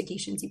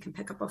investigations you can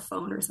pick up a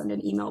phone or send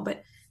an email,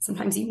 but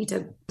sometimes you need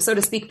to, so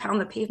to speak,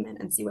 pound the pavement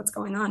and see what's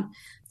going on.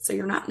 So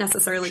you're not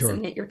necessarily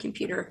sitting at your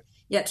computer.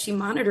 Yet she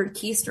monitored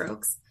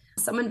keystrokes.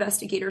 Some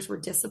investigators were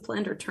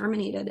disciplined or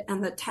terminated,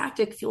 and the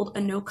tactic fueled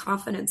a no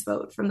confidence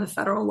vote from the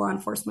Federal Law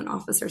Enforcement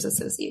Officers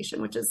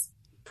Association, which is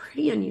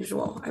pretty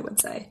unusual, I would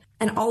say.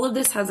 And all of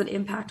this has an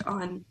impact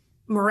on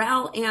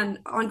morale and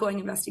ongoing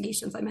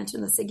investigations. I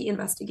mentioned the SIGI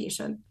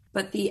investigation,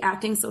 but the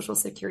acting Social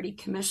Security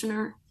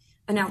Commissioner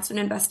announced an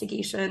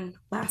investigation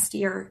last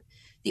year.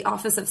 The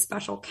Office of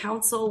Special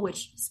Counsel,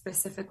 which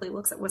specifically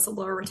looks at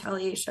whistleblower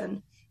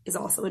retaliation, is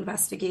also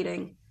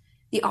investigating.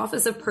 The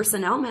Office of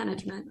Personnel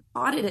Management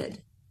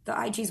audited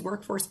the IG's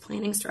workforce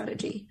planning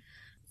strategy.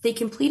 They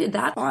completed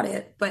that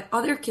audit, but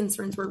other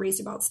concerns were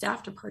raised about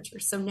staff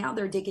departures. So now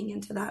they're digging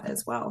into that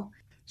as well.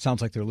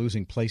 Sounds like they're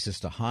losing places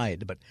to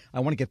hide, but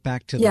I want to get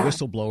back to the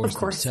whistleblowers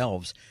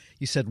themselves.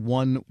 You said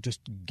one just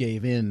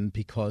gave in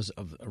because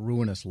of a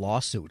ruinous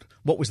lawsuit.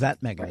 What was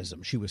that mechanism?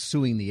 Right. She was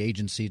suing the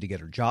agency to get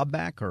her job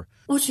back, or?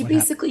 Well, she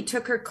basically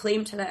took her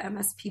claim to the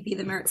MSPB,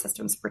 the Merit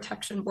Systems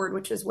Protection Board,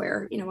 which is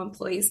where,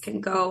 employees can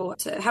go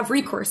to have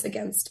recourse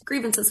against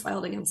grievances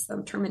filed against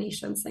them,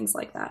 terminations, things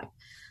like that.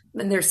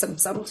 And there's some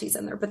subtleties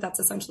in there, but that's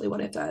essentially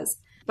what it does.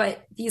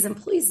 But these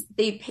employees,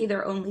 they pay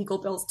their own legal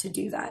bills to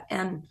do that.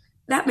 And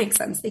that makes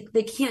sense.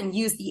 They can't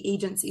use the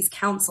agency's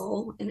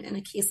counsel in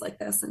a case like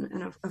this,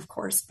 and of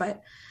course,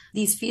 but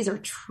these fees are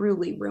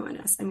truly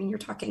ruinous. I mean, you're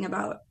talking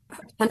about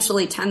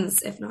potentially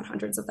tens, if not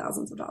hundreds of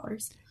thousands of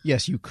dollars.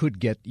 Yes, you could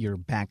get your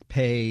back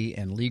pay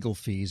and legal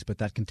fees, but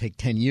that can take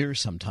 10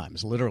 years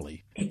sometimes,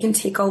 literally. It can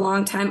take a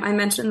long time. I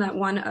mentioned that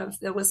one of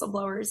the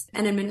whistleblowers,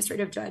 an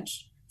administrative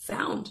judge,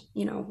 found,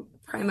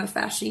 prima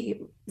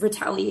facie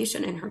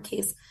retaliation in her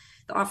case.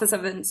 The Office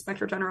of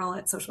Inspector General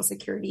at Social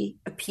Security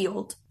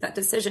appealed that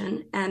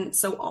decision. And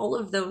so all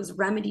of those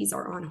remedies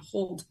are on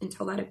hold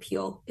until that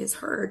appeal is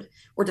heard,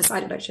 or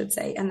decided, I should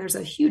say. And there's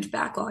a huge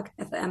backlog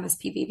at the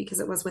MSPB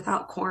because it was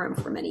without quorum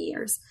for many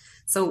years.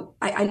 So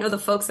I know the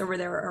folks over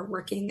there are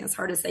working as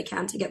hard as they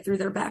can to get through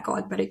their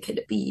backlog, but it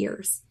could be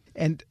years.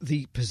 And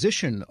the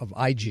position of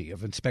IG,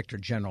 of Inspector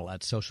General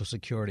at Social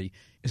Security,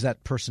 is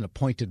that person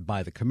appointed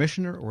by the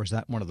commissioner, or is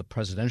that one of the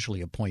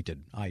presidentially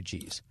appointed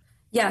IGs?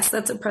 Yes,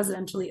 that's a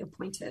presidentially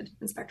appointed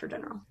Inspector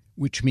General.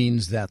 Which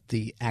means that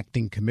the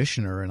acting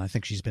commissioner, and I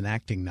think she's been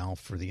acting now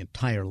for the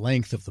entire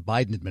length of the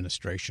Biden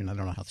administration. I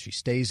don't know how she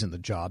stays in the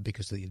job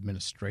because of the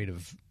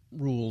administrative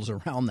rules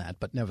around that,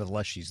 but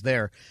nevertheless she's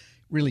there.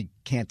 Really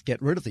can't get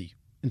rid of the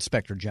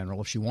Inspector General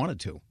if she wanted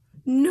to.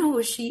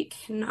 No, she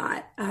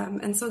cannot.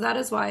 And so that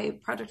is why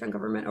Project on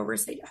Government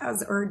Oversight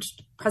has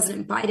urged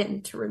President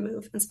Biden to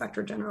remove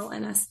Inspector General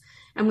Innes.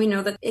 And we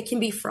know that it can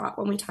be fraught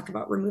when we talk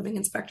about removing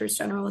inspectors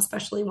general,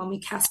 especially when we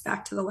cast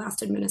back to the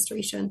last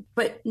administration.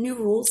 But new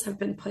rules have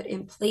been put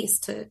in place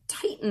to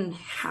tighten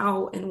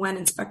how and when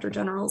inspector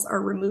generals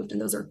are removed.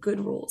 And those are good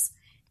rules.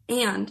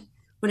 And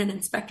when an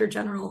inspector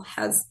general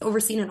has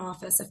overseen an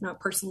office, if not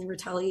personally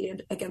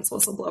retaliated against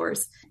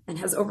whistleblowers, and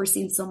has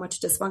overseen so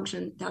much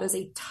dysfunction, that is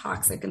a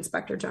toxic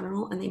inspector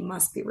general, and they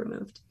must be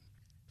removed.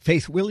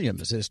 Faith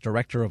Williams is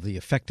director of the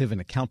Effective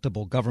and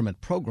Accountable Government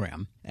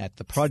Program at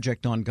the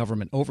Project on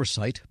Government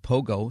Oversight,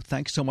 POGO.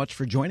 Thanks so much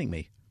for joining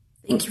me.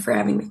 Thank you for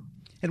having me.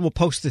 And we'll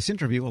post this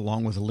interview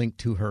along with a link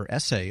to her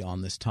essay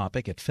on this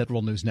topic at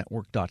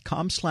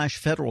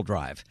federalnewsnetwork.com/Federal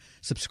Drive.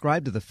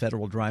 Subscribe to the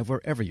Federal Drive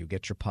wherever you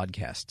get your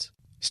podcasts.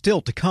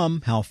 Still to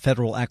come, how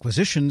federal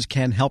acquisitions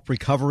can help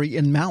recovery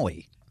in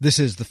Maui. This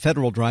is the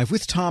Federal Drive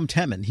with Tom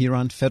Temin here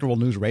on Federal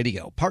News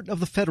Radio, part of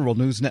the Federal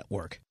News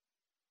Network.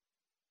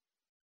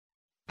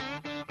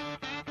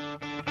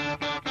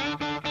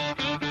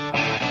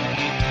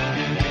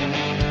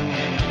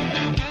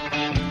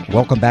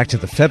 Welcome back to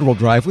the Federal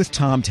Drive with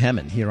Tom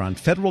Temin here on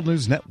Federal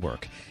News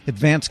Network.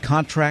 Advanced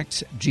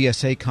contracts,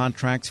 GSA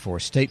contracts for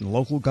state and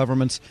local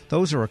governments,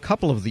 those are a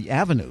couple of the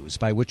avenues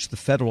by which the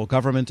federal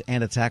government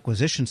and its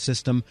acquisition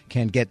system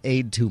can get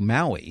aid to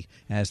Maui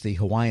as the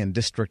Hawaiian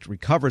district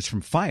recovers from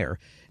fire.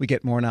 We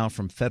get more now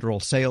from federal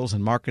sales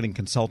and marketing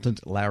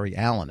consultant Larry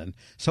Allen. And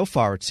so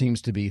far it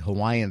seems to be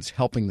Hawaiians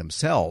helping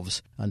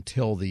themselves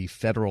until the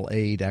federal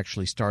aid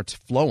actually starts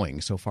flowing,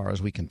 so far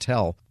as we can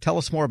tell. Tell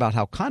us more about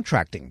how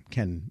contracting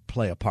can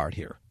play a part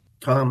here.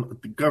 Tom,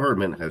 the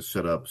government has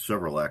set up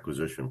several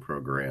acquisition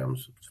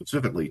programs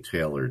specifically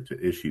tailored to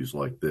issues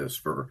like this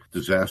for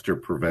disaster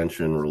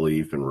prevention,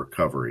 relief, and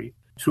recovery.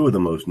 Two of the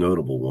most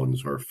notable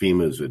ones are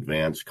FEMA's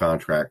Advanced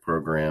Contract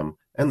Program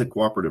and the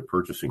cooperative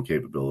purchasing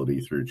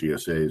capability through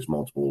GSA's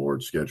multiple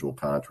award schedule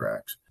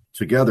contracts.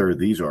 Together,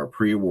 these are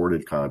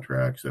pre-awarded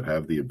contracts that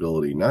have the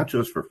ability not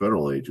just for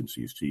federal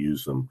agencies to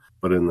use them,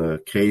 but in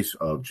the case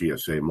of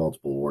GSA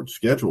multiple award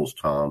schedules,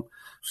 Tom,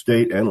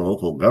 state and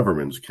local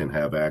governments can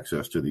have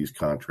access to these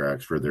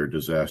contracts for their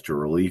disaster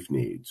relief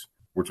needs.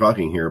 We're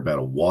talking here about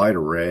a wide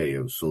array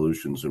of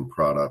solutions and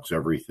products,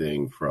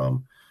 everything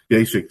from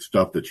basic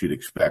stuff that you'd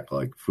expect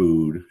like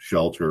food,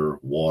 shelter,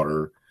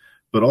 water,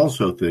 but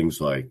also things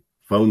like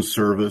phone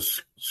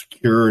service,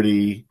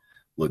 security,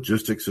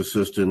 logistics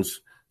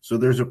assistance. So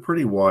there's a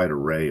pretty wide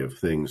array of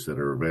things that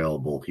are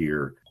available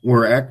here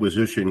where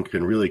acquisition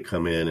can really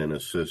come in and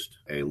assist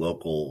a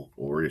local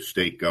or a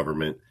state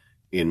government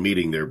in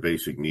meeting their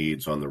basic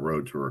needs on the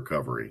road to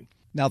recovery.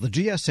 Now, the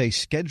GSA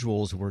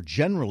schedules were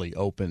generally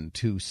open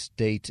to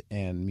state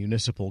and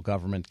municipal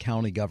government,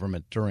 county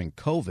government during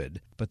COVID,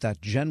 but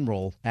that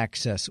general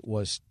access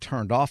was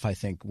turned off, I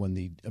think, when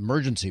the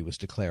emergency was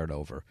declared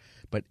over.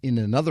 But in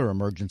another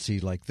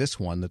emergency like this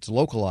one that's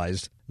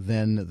localized,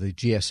 then the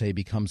GSA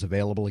becomes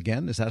available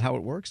again. Is that how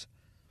it works?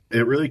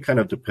 It really kind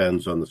of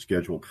depends on the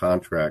schedule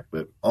contract,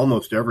 but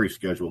almost every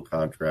schedule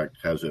contract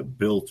has a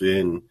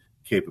built-in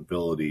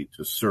capability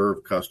to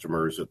serve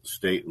customers at the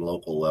state and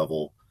local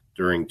level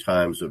during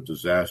times of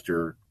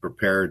disaster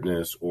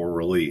preparedness or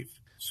relief.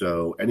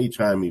 So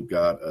anytime you've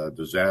got a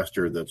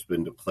disaster that's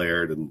been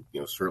declared, and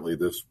certainly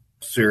this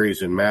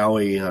series in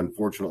Maui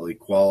unfortunately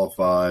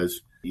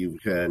qualifies, you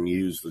can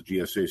use the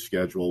GSA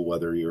schedule,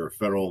 whether you're a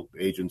federal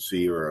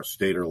agency or a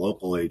state or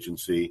local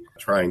agency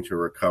trying to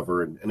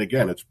recover. And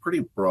again, it's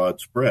pretty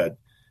broad spread.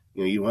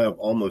 You have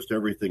almost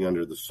everything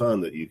under the sun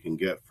that you can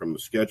get from the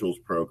schedules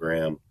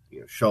program,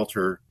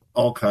 shelter,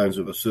 all kinds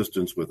of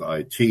assistance with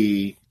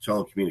IT,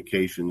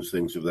 telecommunications,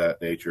 things of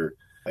that nature,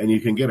 and you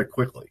can get it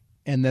quickly.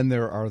 And then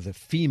there are the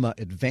FEMA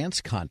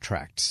advance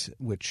contracts,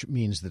 which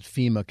means that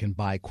FEMA can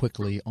buy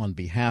quickly on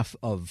behalf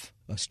of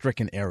a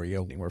stricken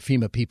area where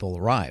FEMA people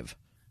arrive.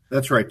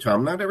 That's right,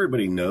 Tom. Not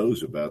everybody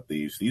knows about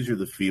these. These are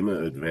the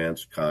FEMA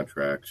advance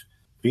contracts.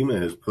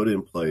 FEMA has put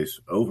in place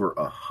over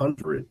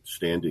 100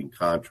 standing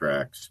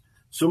contracts,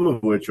 some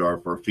of which are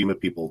for FEMA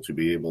people to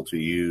be able to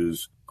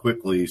use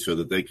quickly so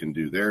that they can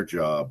do their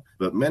job.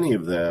 But many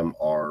of them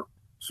are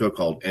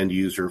so-called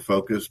end-user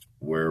focused,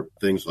 where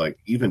things like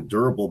even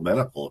durable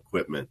medical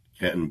equipment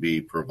can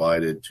be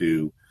provided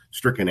to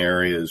stricken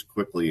areas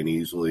quickly and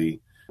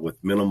easily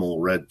with minimal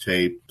red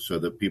tape so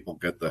that people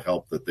get the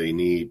help that they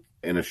need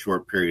in a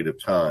short period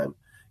of time.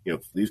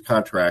 These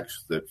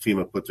contracts that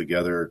FEMA put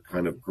together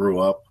kind of grew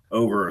up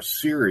over a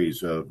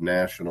series of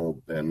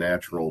national and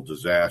natural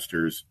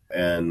disasters,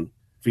 and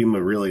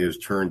FEMA really has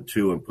turned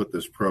to and put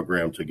this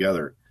program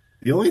together.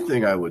 The only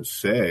thing I would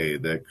say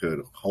that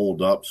could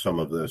hold up some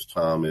of this,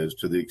 Tom, is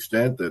to the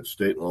extent that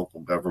state and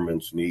local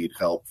governments need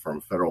help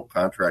from federal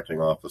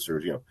contracting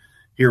officers.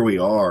 Here we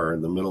are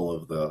in the middle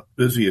of the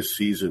busiest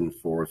season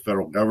for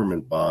federal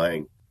government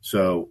buying,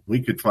 so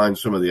we could find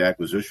some of the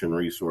acquisition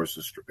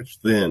resources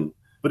stretched thin.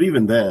 But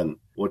even then,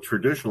 what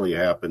traditionally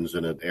happens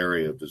in an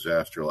area of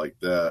disaster like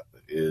that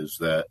is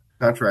that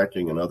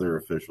contracting and other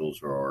officials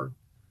are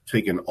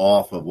taken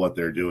off of what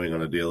they're doing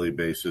on a daily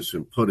basis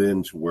and put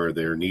into where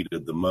they're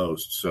needed the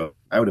most. So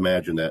I would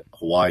imagine that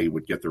Hawaii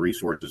would get the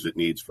resources it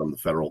needs from the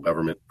federal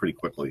government pretty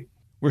quickly.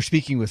 We're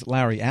speaking with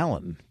Larry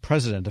Allen,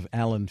 president of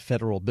Allen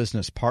Federal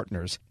Business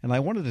Partners, and I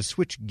wanted to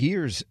switch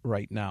gears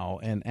right now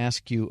and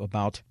ask you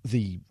about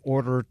the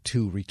order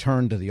to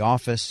return to the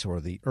office,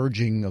 or the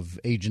urging of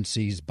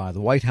agencies by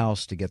the White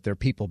House to get their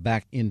people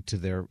back into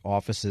their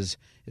offices,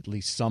 at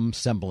least some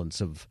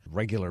semblance of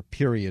regular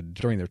period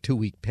during their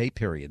 2-week pay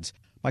periods.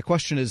 My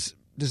question is,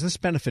 does this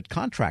benefit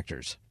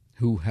contractors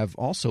who have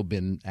also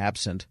been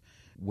absent,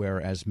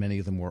 whereas many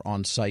of them were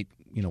on site,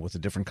 with a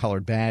different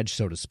colored badge,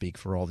 so to speak,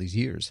 for all these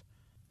years?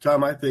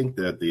 Tom, I think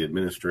that the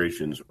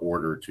administration's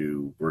order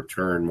to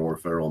return more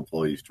federal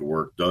employees to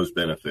work does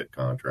benefit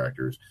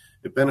contractors.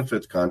 It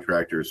benefits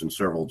contractors in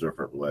several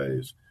different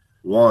ways.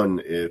 One,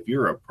 if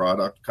you're a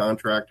product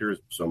contractor,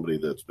 somebody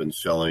that's been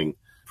selling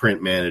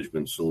print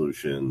management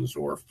solutions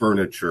or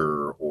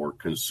furniture or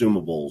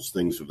consumables,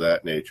 things of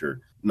that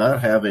nature, not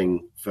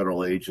having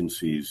federal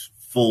agencies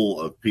full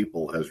of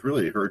people has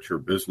really hurt your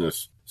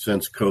business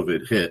since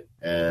COVID hit.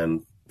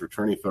 And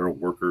returning federal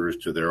workers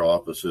to their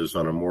offices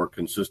on a more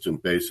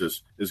consistent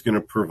basis is going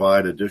to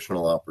provide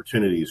additional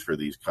opportunities for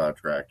these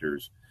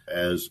contractors,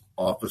 as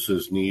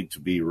offices need to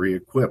be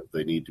re-equipped.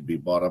 They need to be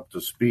brought up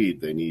to speed.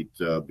 They need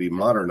to be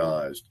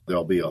modernized.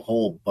 There'll be a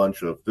whole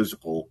bunch of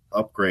physical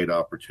upgrade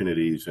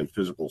opportunities and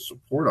physical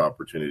support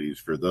opportunities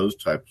for those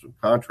types of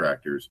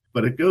contractors.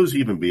 But it goes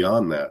even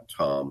beyond that,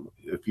 Tom.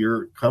 If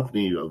you're a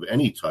company of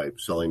any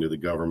type selling to the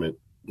government,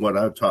 what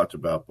I've talked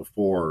about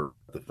before,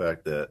 the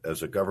fact that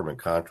as a government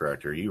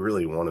contractor, you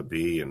really want to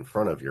be in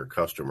front of your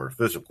customer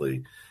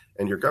physically,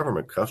 and your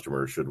government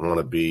customers should want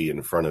to be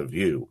in front of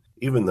you.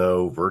 Even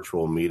though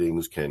virtual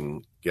meetings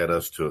can get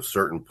us to a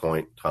certain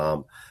point,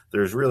 Tom,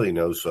 there's really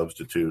no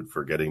substitute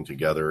for getting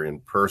together in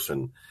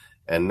person.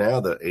 And now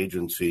that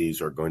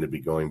agencies are going to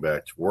be going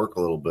back to work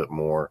a little bit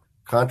more,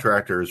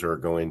 contractors are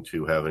going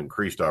to have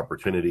increased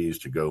opportunities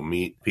to go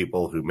meet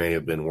people who may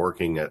have been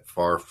working at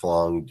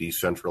far-flung,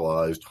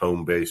 decentralized,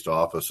 home-based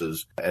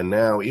offices. And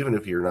now, even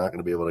if you're not going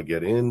to be able to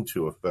get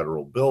into a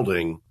federal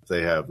building,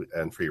 they have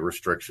entry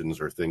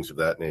restrictions or things of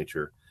that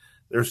nature,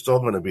 there's still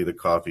going to be the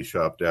coffee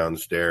shop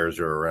downstairs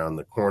or around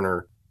the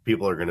corner.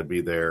 People are going to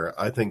be there.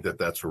 I think that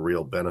that's a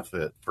real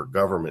benefit for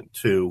government,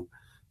 too,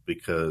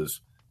 because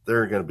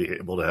they're going to be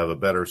able to have a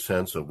better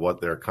sense of what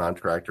their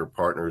contractor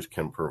partners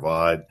can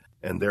provide,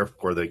 and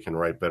therefore they can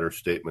write better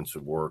statements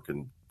of work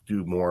and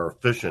do more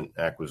efficient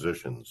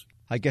acquisitions.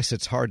 I guess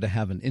it's hard to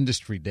have an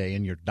industry day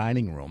in your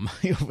dining room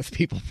with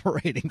people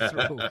parading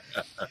through.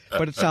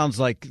 But it sounds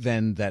like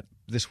then that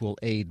this will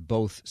aid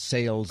both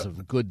sales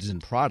of goods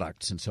and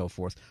products and so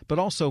forth, but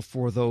also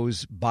for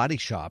those body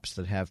shops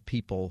that have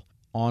people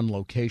on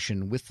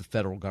location with the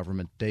federal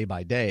government day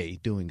by day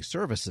doing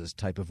services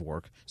type of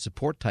work,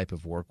 support type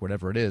of work,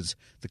 whatever it is,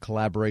 the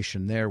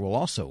collaboration there will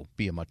also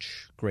be a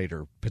much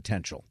greater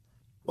potential.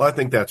 Well, I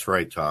think that's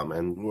right, Tom.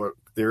 And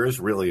there is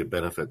really a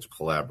benefit to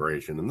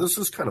collaboration. And this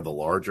is kind of a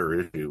larger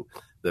issue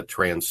that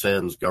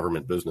transcends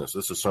government business.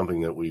 This is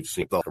something that we've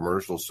seen the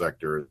commercial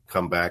sector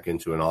come back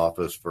into an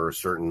office for a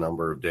certain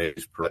number of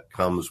days. That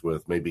comes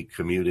with maybe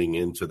commuting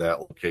into that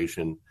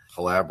location,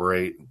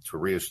 collaborate to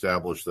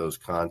reestablish those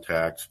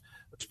contacts,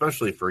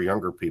 especially for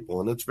younger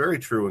people. And it's very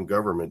true in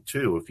government,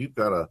 too. If you've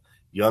got a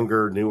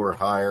younger, newer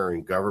hire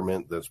in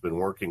government that's been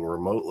working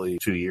remotely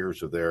 2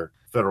 years of their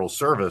federal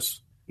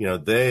service,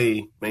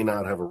 they may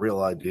not have a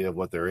real idea of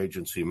what their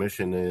agency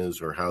mission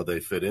is or how they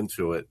fit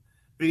into it.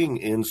 Being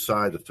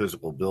inside the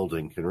physical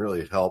building can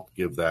really help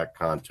give that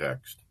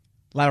context.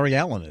 Larry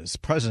Allen is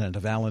president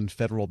of Allen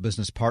Federal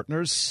Business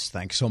Partners.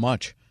 Thanks so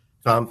much.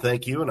 Tom,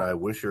 thank you, and I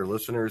wish your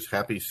listeners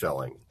happy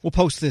selling. We'll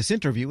post this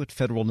interview at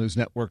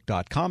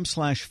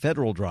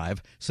federalnewsnetwork.com/Federal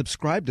Drive.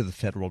 Subscribe to the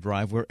Federal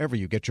Drive wherever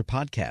you get your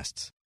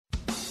podcasts.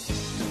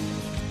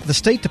 The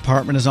State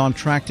Department is on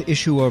track to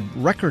issue a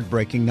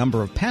record-breaking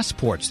number of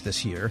passports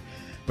this year,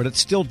 but it's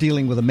still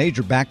dealing with a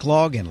major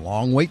backlog and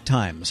long wait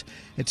times.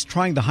 It's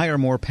trying to hire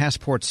more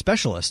passport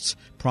specialists,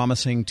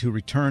 promising to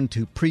return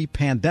to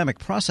pre-pandemic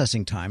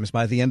processing times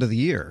by the end of the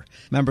year.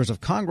 Members of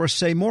Congress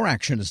say more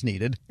action is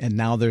needed, and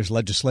now there's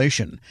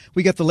legislation.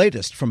 We get the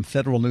latest from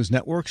Federal News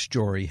Network's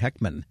Jory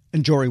Heckman.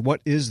 And Jory,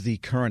 what is the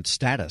current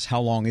status? How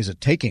long is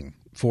it taking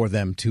for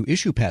them to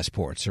issue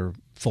passports or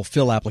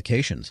fulfill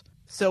applications?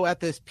 So at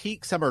this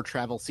peak summer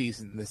travel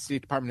season, the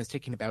State Department is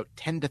taking about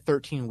 10 to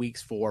 13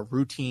 weeks for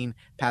routine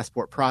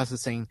passport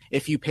processing.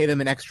 If you pay them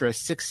an extra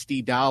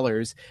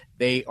 $60,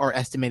 they are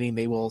estimating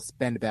they will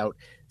spend about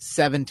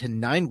 7 to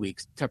 9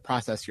 weeks to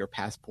process your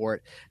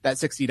passport. That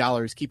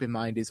 $60, keep in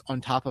mind, is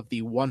on top of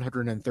the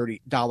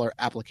 $130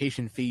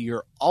 application fee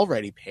you're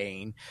already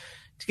paying.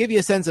 To give you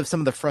a sense of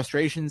some of the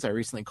frustrations, I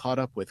recently caught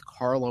up with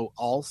Carlo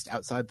Alst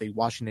outside the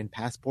Washington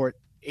Passport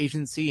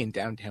Agency in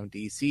downtown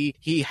DC.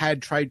 He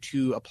had tried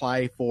to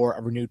apply for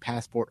a renewed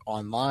passport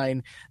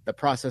online. The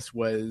process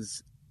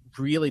was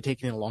really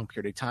taking a long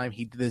period of time.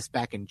 He did this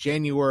back in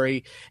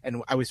January,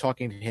 and I was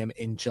talking to him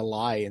in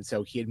July, and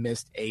so he had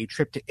missed a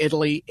trip to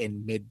Italy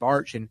in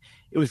mid-March, and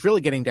it was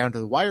really getting down to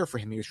the wire for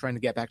him. He was trying to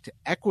get back to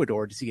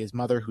Ecuador to see his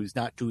mother, who's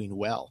not doing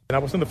well. And I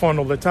was on the phone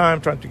all the time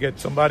trying to get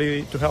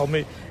somebody to help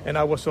me, and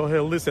I was so,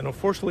 hey, listen,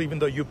 unfortunately, even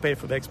though you pay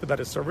for the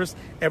expedited service,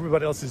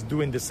 everybody else is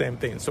doing the same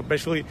thing. So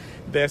basically,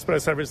 the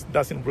expedited service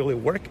doesn't really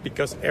work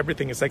because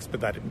everything is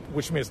expedited,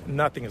 which means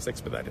nothing is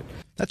expedited.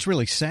 That's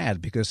really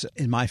sad because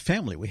in my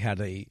family, we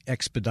had a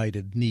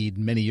expedited need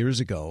many years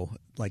ago,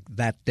 like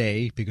that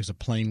day, because a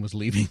plane was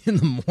leaving in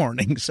the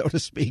morning, so to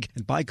speak.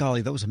 And by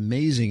golly, those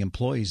amazing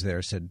employees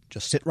there said,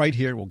 just sit right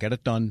here, we'll get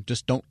it done,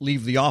 just don't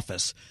leave the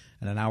office.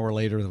 And an hour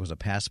later, there was a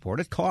passport.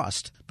 It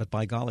cost, but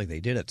by golly,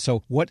 they did it.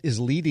 So what is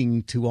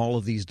leading to all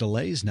of these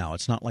delays now?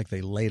 It's not like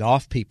they laid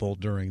off people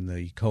during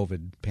the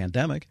COVID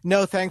pandemic.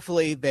 No,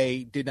 thankfully,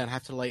 they did not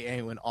have to lay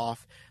anyone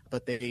off,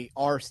 but they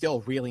are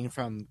still reeling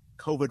from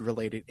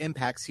COVID-related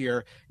impacts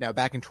here. Now,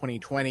 back in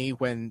 2020,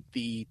 when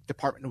the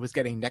department was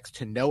getting next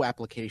to no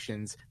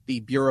applications, the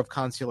Bureau of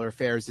Consular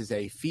Affairs is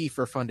a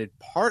fee-for-funded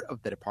part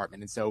of the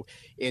department, and so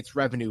its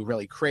revenue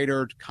really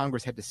cratered.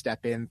 Congress had to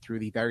step in through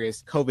the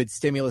various COVID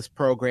stimulus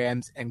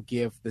programs and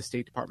give the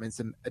State Department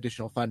some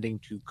additional funding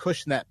to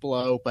cushion that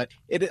blow, but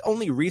it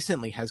only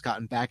recently has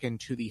gotten back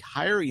into the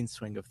hiring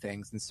swing of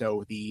things, and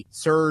so the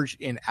surge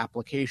in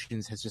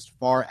applications has just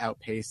far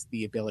outpaced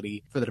the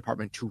ability for the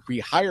department to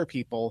rehire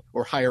people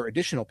or hire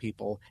additional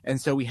people.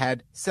 And so we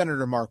had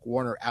Senator Mark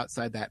Warner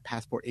outside that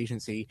passport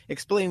agency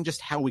explaining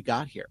just how we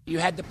got here. You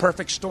had the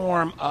perfect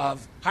storm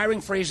of hiring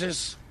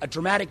freezes, a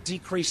dramatic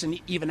decrease in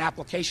even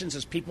applications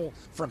as people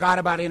forgot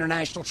about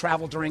international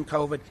travel during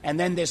COVID, and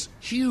then this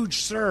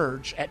huge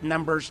surge at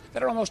numbers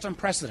that are almost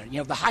unprecedented. You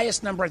know, the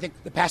highest number I think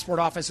the passport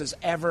office has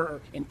ever,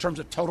 in terms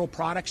of total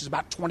products, is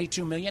about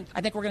 22 million.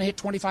 I think we're going to hit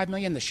 25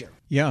 million this year.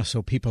 Yeah,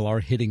 so people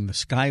are hitting the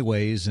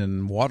skyways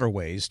and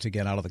waterways to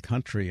get out of the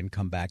country and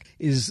come back.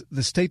 Is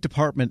the State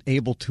Department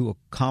able to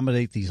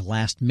accommodate these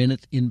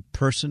last-minute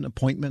in-person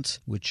appointments,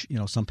 which,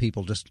 some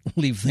people just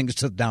leave things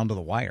down to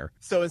the wire?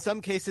 So in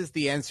some cases,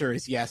 the answer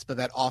is yes, but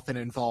that often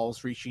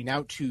involves reaching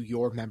out to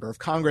your member of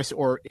Congress,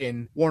 or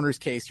in Warner's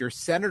case, your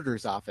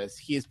senator's office.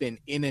 He has been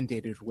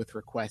inundated with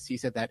requests. He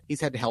said that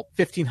he's had to help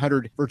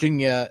 1,500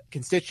 Virginia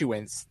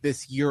constituents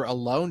this year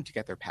alone to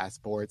get their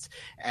passports,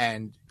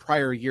 and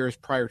prior years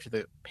prior to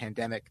the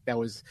pandemic, that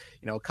was,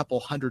 a couple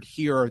hundred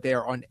here or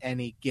there on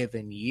any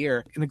given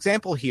year. An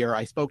example here,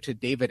 I spoke to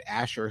David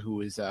Asher,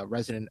 who is a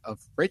resident of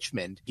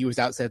Richmond. He was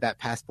outside that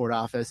passport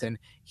office, and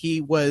he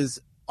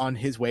was on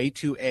his way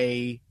to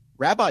a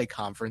rabbi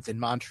conference in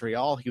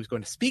Montreal. He was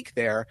going to speak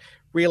there,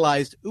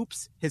 realized,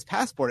 oops, his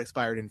passport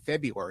expired in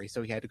February.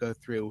 So he had to go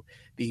through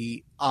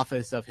the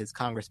office of his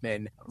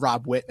congressman,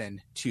 Rob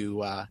Whitman,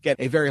 to get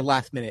a very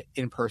last-minute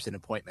in-person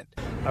appointment.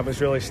 I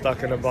was really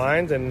stuck in a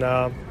bind, and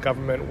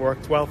government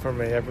worked well for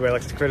me. Everybody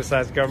likes to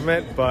criticize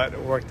government, but it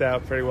worked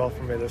out pretty well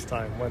for me this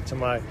time. Went to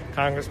my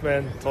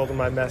congressman, told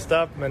him I messed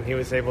up, and he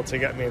was able to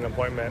get me an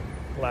appointment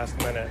last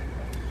minute.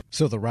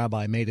 So the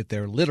rabbi made it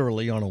there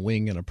literally on a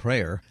wing and a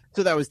prayer.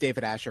 So that was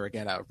David Asher,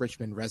 again, a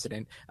Richmond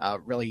resident,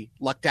 really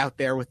lucked out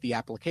there with the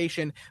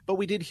application. But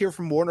we did hear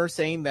from Warner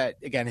saying that,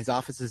 again, his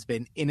office has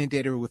been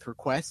inundated with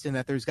requests and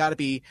that there's got to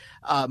be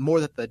more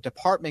that the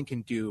department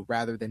can do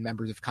rather than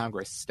members of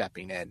Congress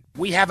stepping in.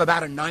 We have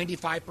about a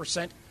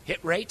 95%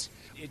 hit rate.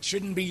 It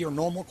shouldn't be your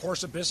normal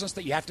course of business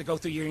that you have to go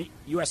through your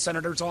U.S.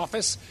 Senator's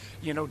office,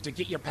 to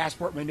get your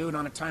passport renewed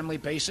on a timely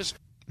basis.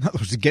 In other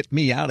words, to get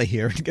me out of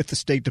here, to get the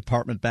State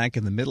Department back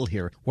in the middle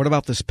here. What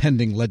about this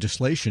pending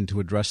legislation to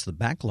address the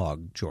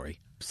backlog,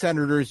 Jory?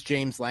 Senators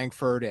James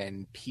Lankford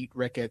and Pete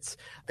Ricketts,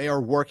 they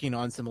are working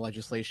on some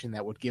legislation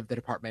that would give the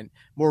department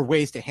more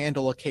ways to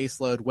handle a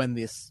caseload when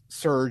this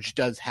surge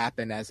does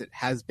happen, as it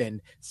has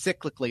been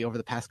cyclically over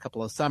the past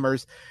couple of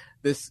summers.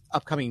 This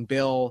upcoming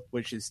bill,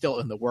 which is still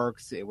in the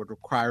works, it would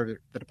require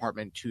the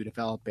department to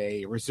develop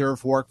a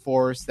reserve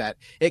workforce that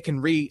it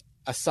can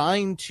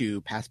reassign to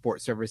passport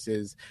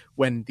services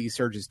when these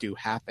surges do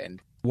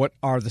happen. What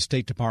are the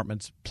State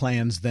Department's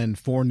plans then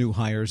for new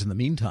hires in the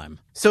meantime?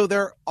 So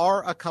there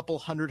are a couple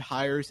hundred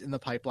hires in the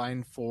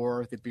pipeline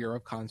for the Bureau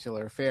of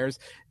Consular Affairs.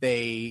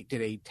 They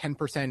did a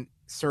 10%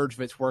 surge of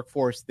its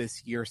workforce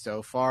this year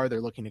so far. They're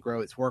looking to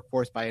grow its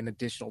workforce by an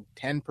additional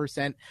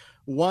 10%.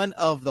 One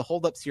of the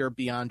holdups here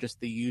beyond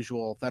just the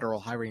usual federal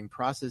hiring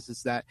process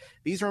is that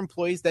these are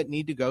employees that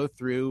need to go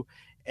through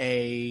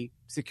a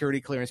security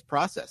clearance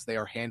process. They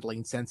are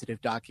handling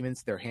sensitive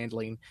documents. They're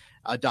handling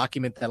a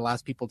document that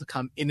allows people to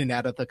come in and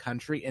out of the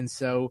country. And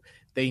so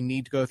they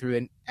need to go through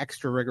an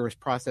extra rigorous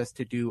process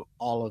to do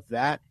all of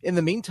that. In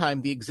the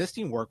meantime, the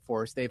existing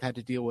workforce, they've had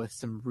to deal with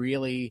some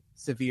really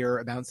severe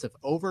amounts of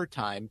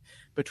overtime.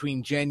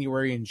 Between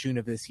January and June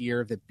of this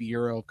year, the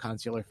Bureau of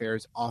Consular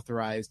Affairs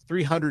authorized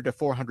 300 to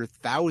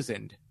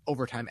 400,000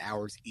 overtime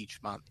hours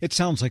each month. It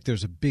sounds like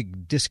there's a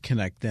big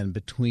disconnect then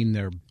between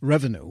their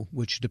revenue,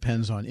 which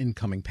depends on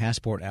incoming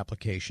passport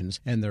applications,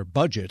 and their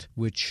budget,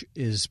 which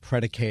is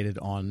predicated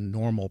on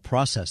normal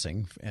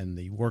processing and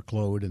the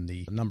workload and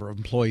the number of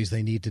employees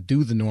they need to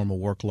do the normal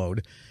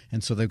workload.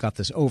 And so they've got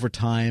this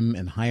overtime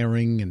and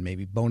hiring and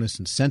maybe bonus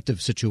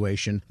incentive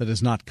situation that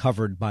is not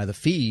covered by the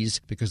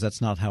fees because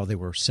that's not how they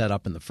were set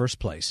up in the first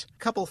place. A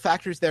couple of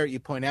factors there you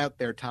point out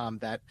there, Tom,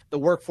 that the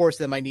workforce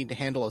that might need to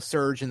handle a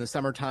surge in the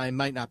summertime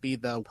might not be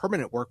the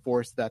permanent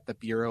workforce that the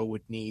Bureau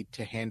would need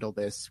to handle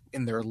this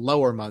in their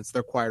lower months,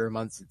 their quieter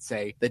months, at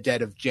say the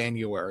dead of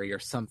January or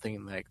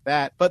something like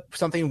that. But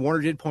something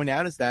Warner did point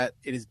out is that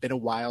it has been a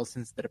while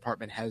since the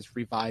department has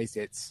revised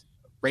its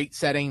rate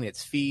setting,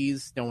 its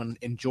fees. No one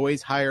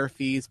enjoys higher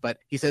fees, but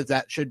he says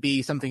that should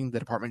be something the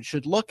department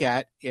should look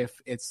at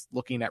if it's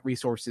looking at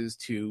resources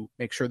to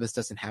make sure this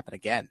doesn't happen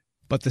again.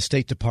 But the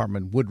State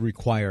Department would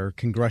require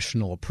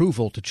congressional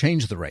approval to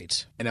change the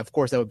rates. And of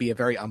course, that would be a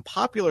very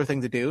unpopular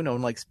thing to do. No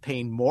one likes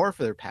paying more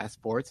for their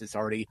passports. It's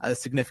already a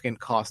significant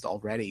cost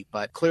already.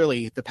 But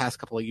clearly, the past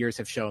couple of years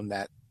have shown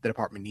that the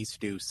department needs to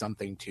do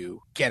something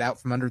to get out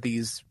from under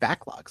these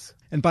backlogs.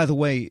 And by the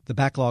way, the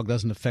backlog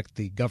doesn't affect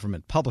the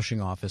government publishing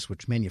office,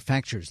 which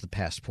manufactures the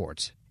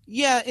passports.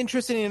 Yeah,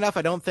 interestingly enough,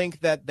 I don't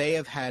think that they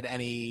have had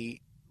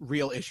any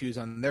real issues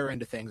on their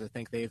end of things. I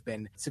think they've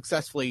been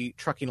successfully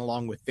trucking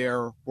along with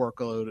their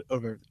workload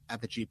over at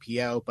the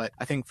GPO. But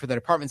I think for the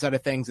department side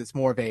of things, it's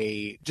more of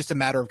just a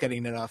matter of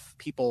getting enough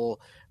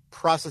people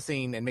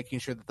processing and making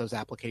sure that those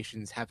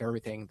applications have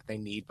everything that they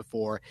need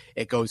before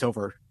it goes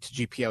over to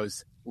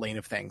GPO's lane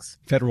of things.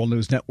 Federal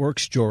News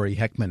Network's Jory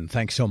Heckman,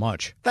 thanks so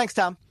much. Thanks,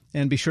 Tom.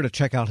 And be sure to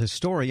check out his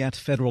story at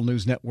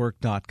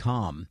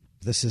federalnewsnetwork.com.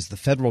 This is the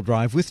Federal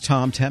Drive with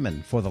Tom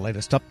Temin. For the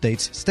latest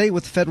updates, stay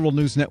with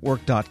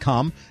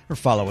federalnewsnetwork.com or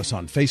follow us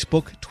on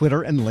Facebook,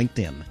 Twitter, and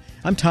LinkedIn.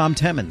 I'm Tom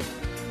Temin.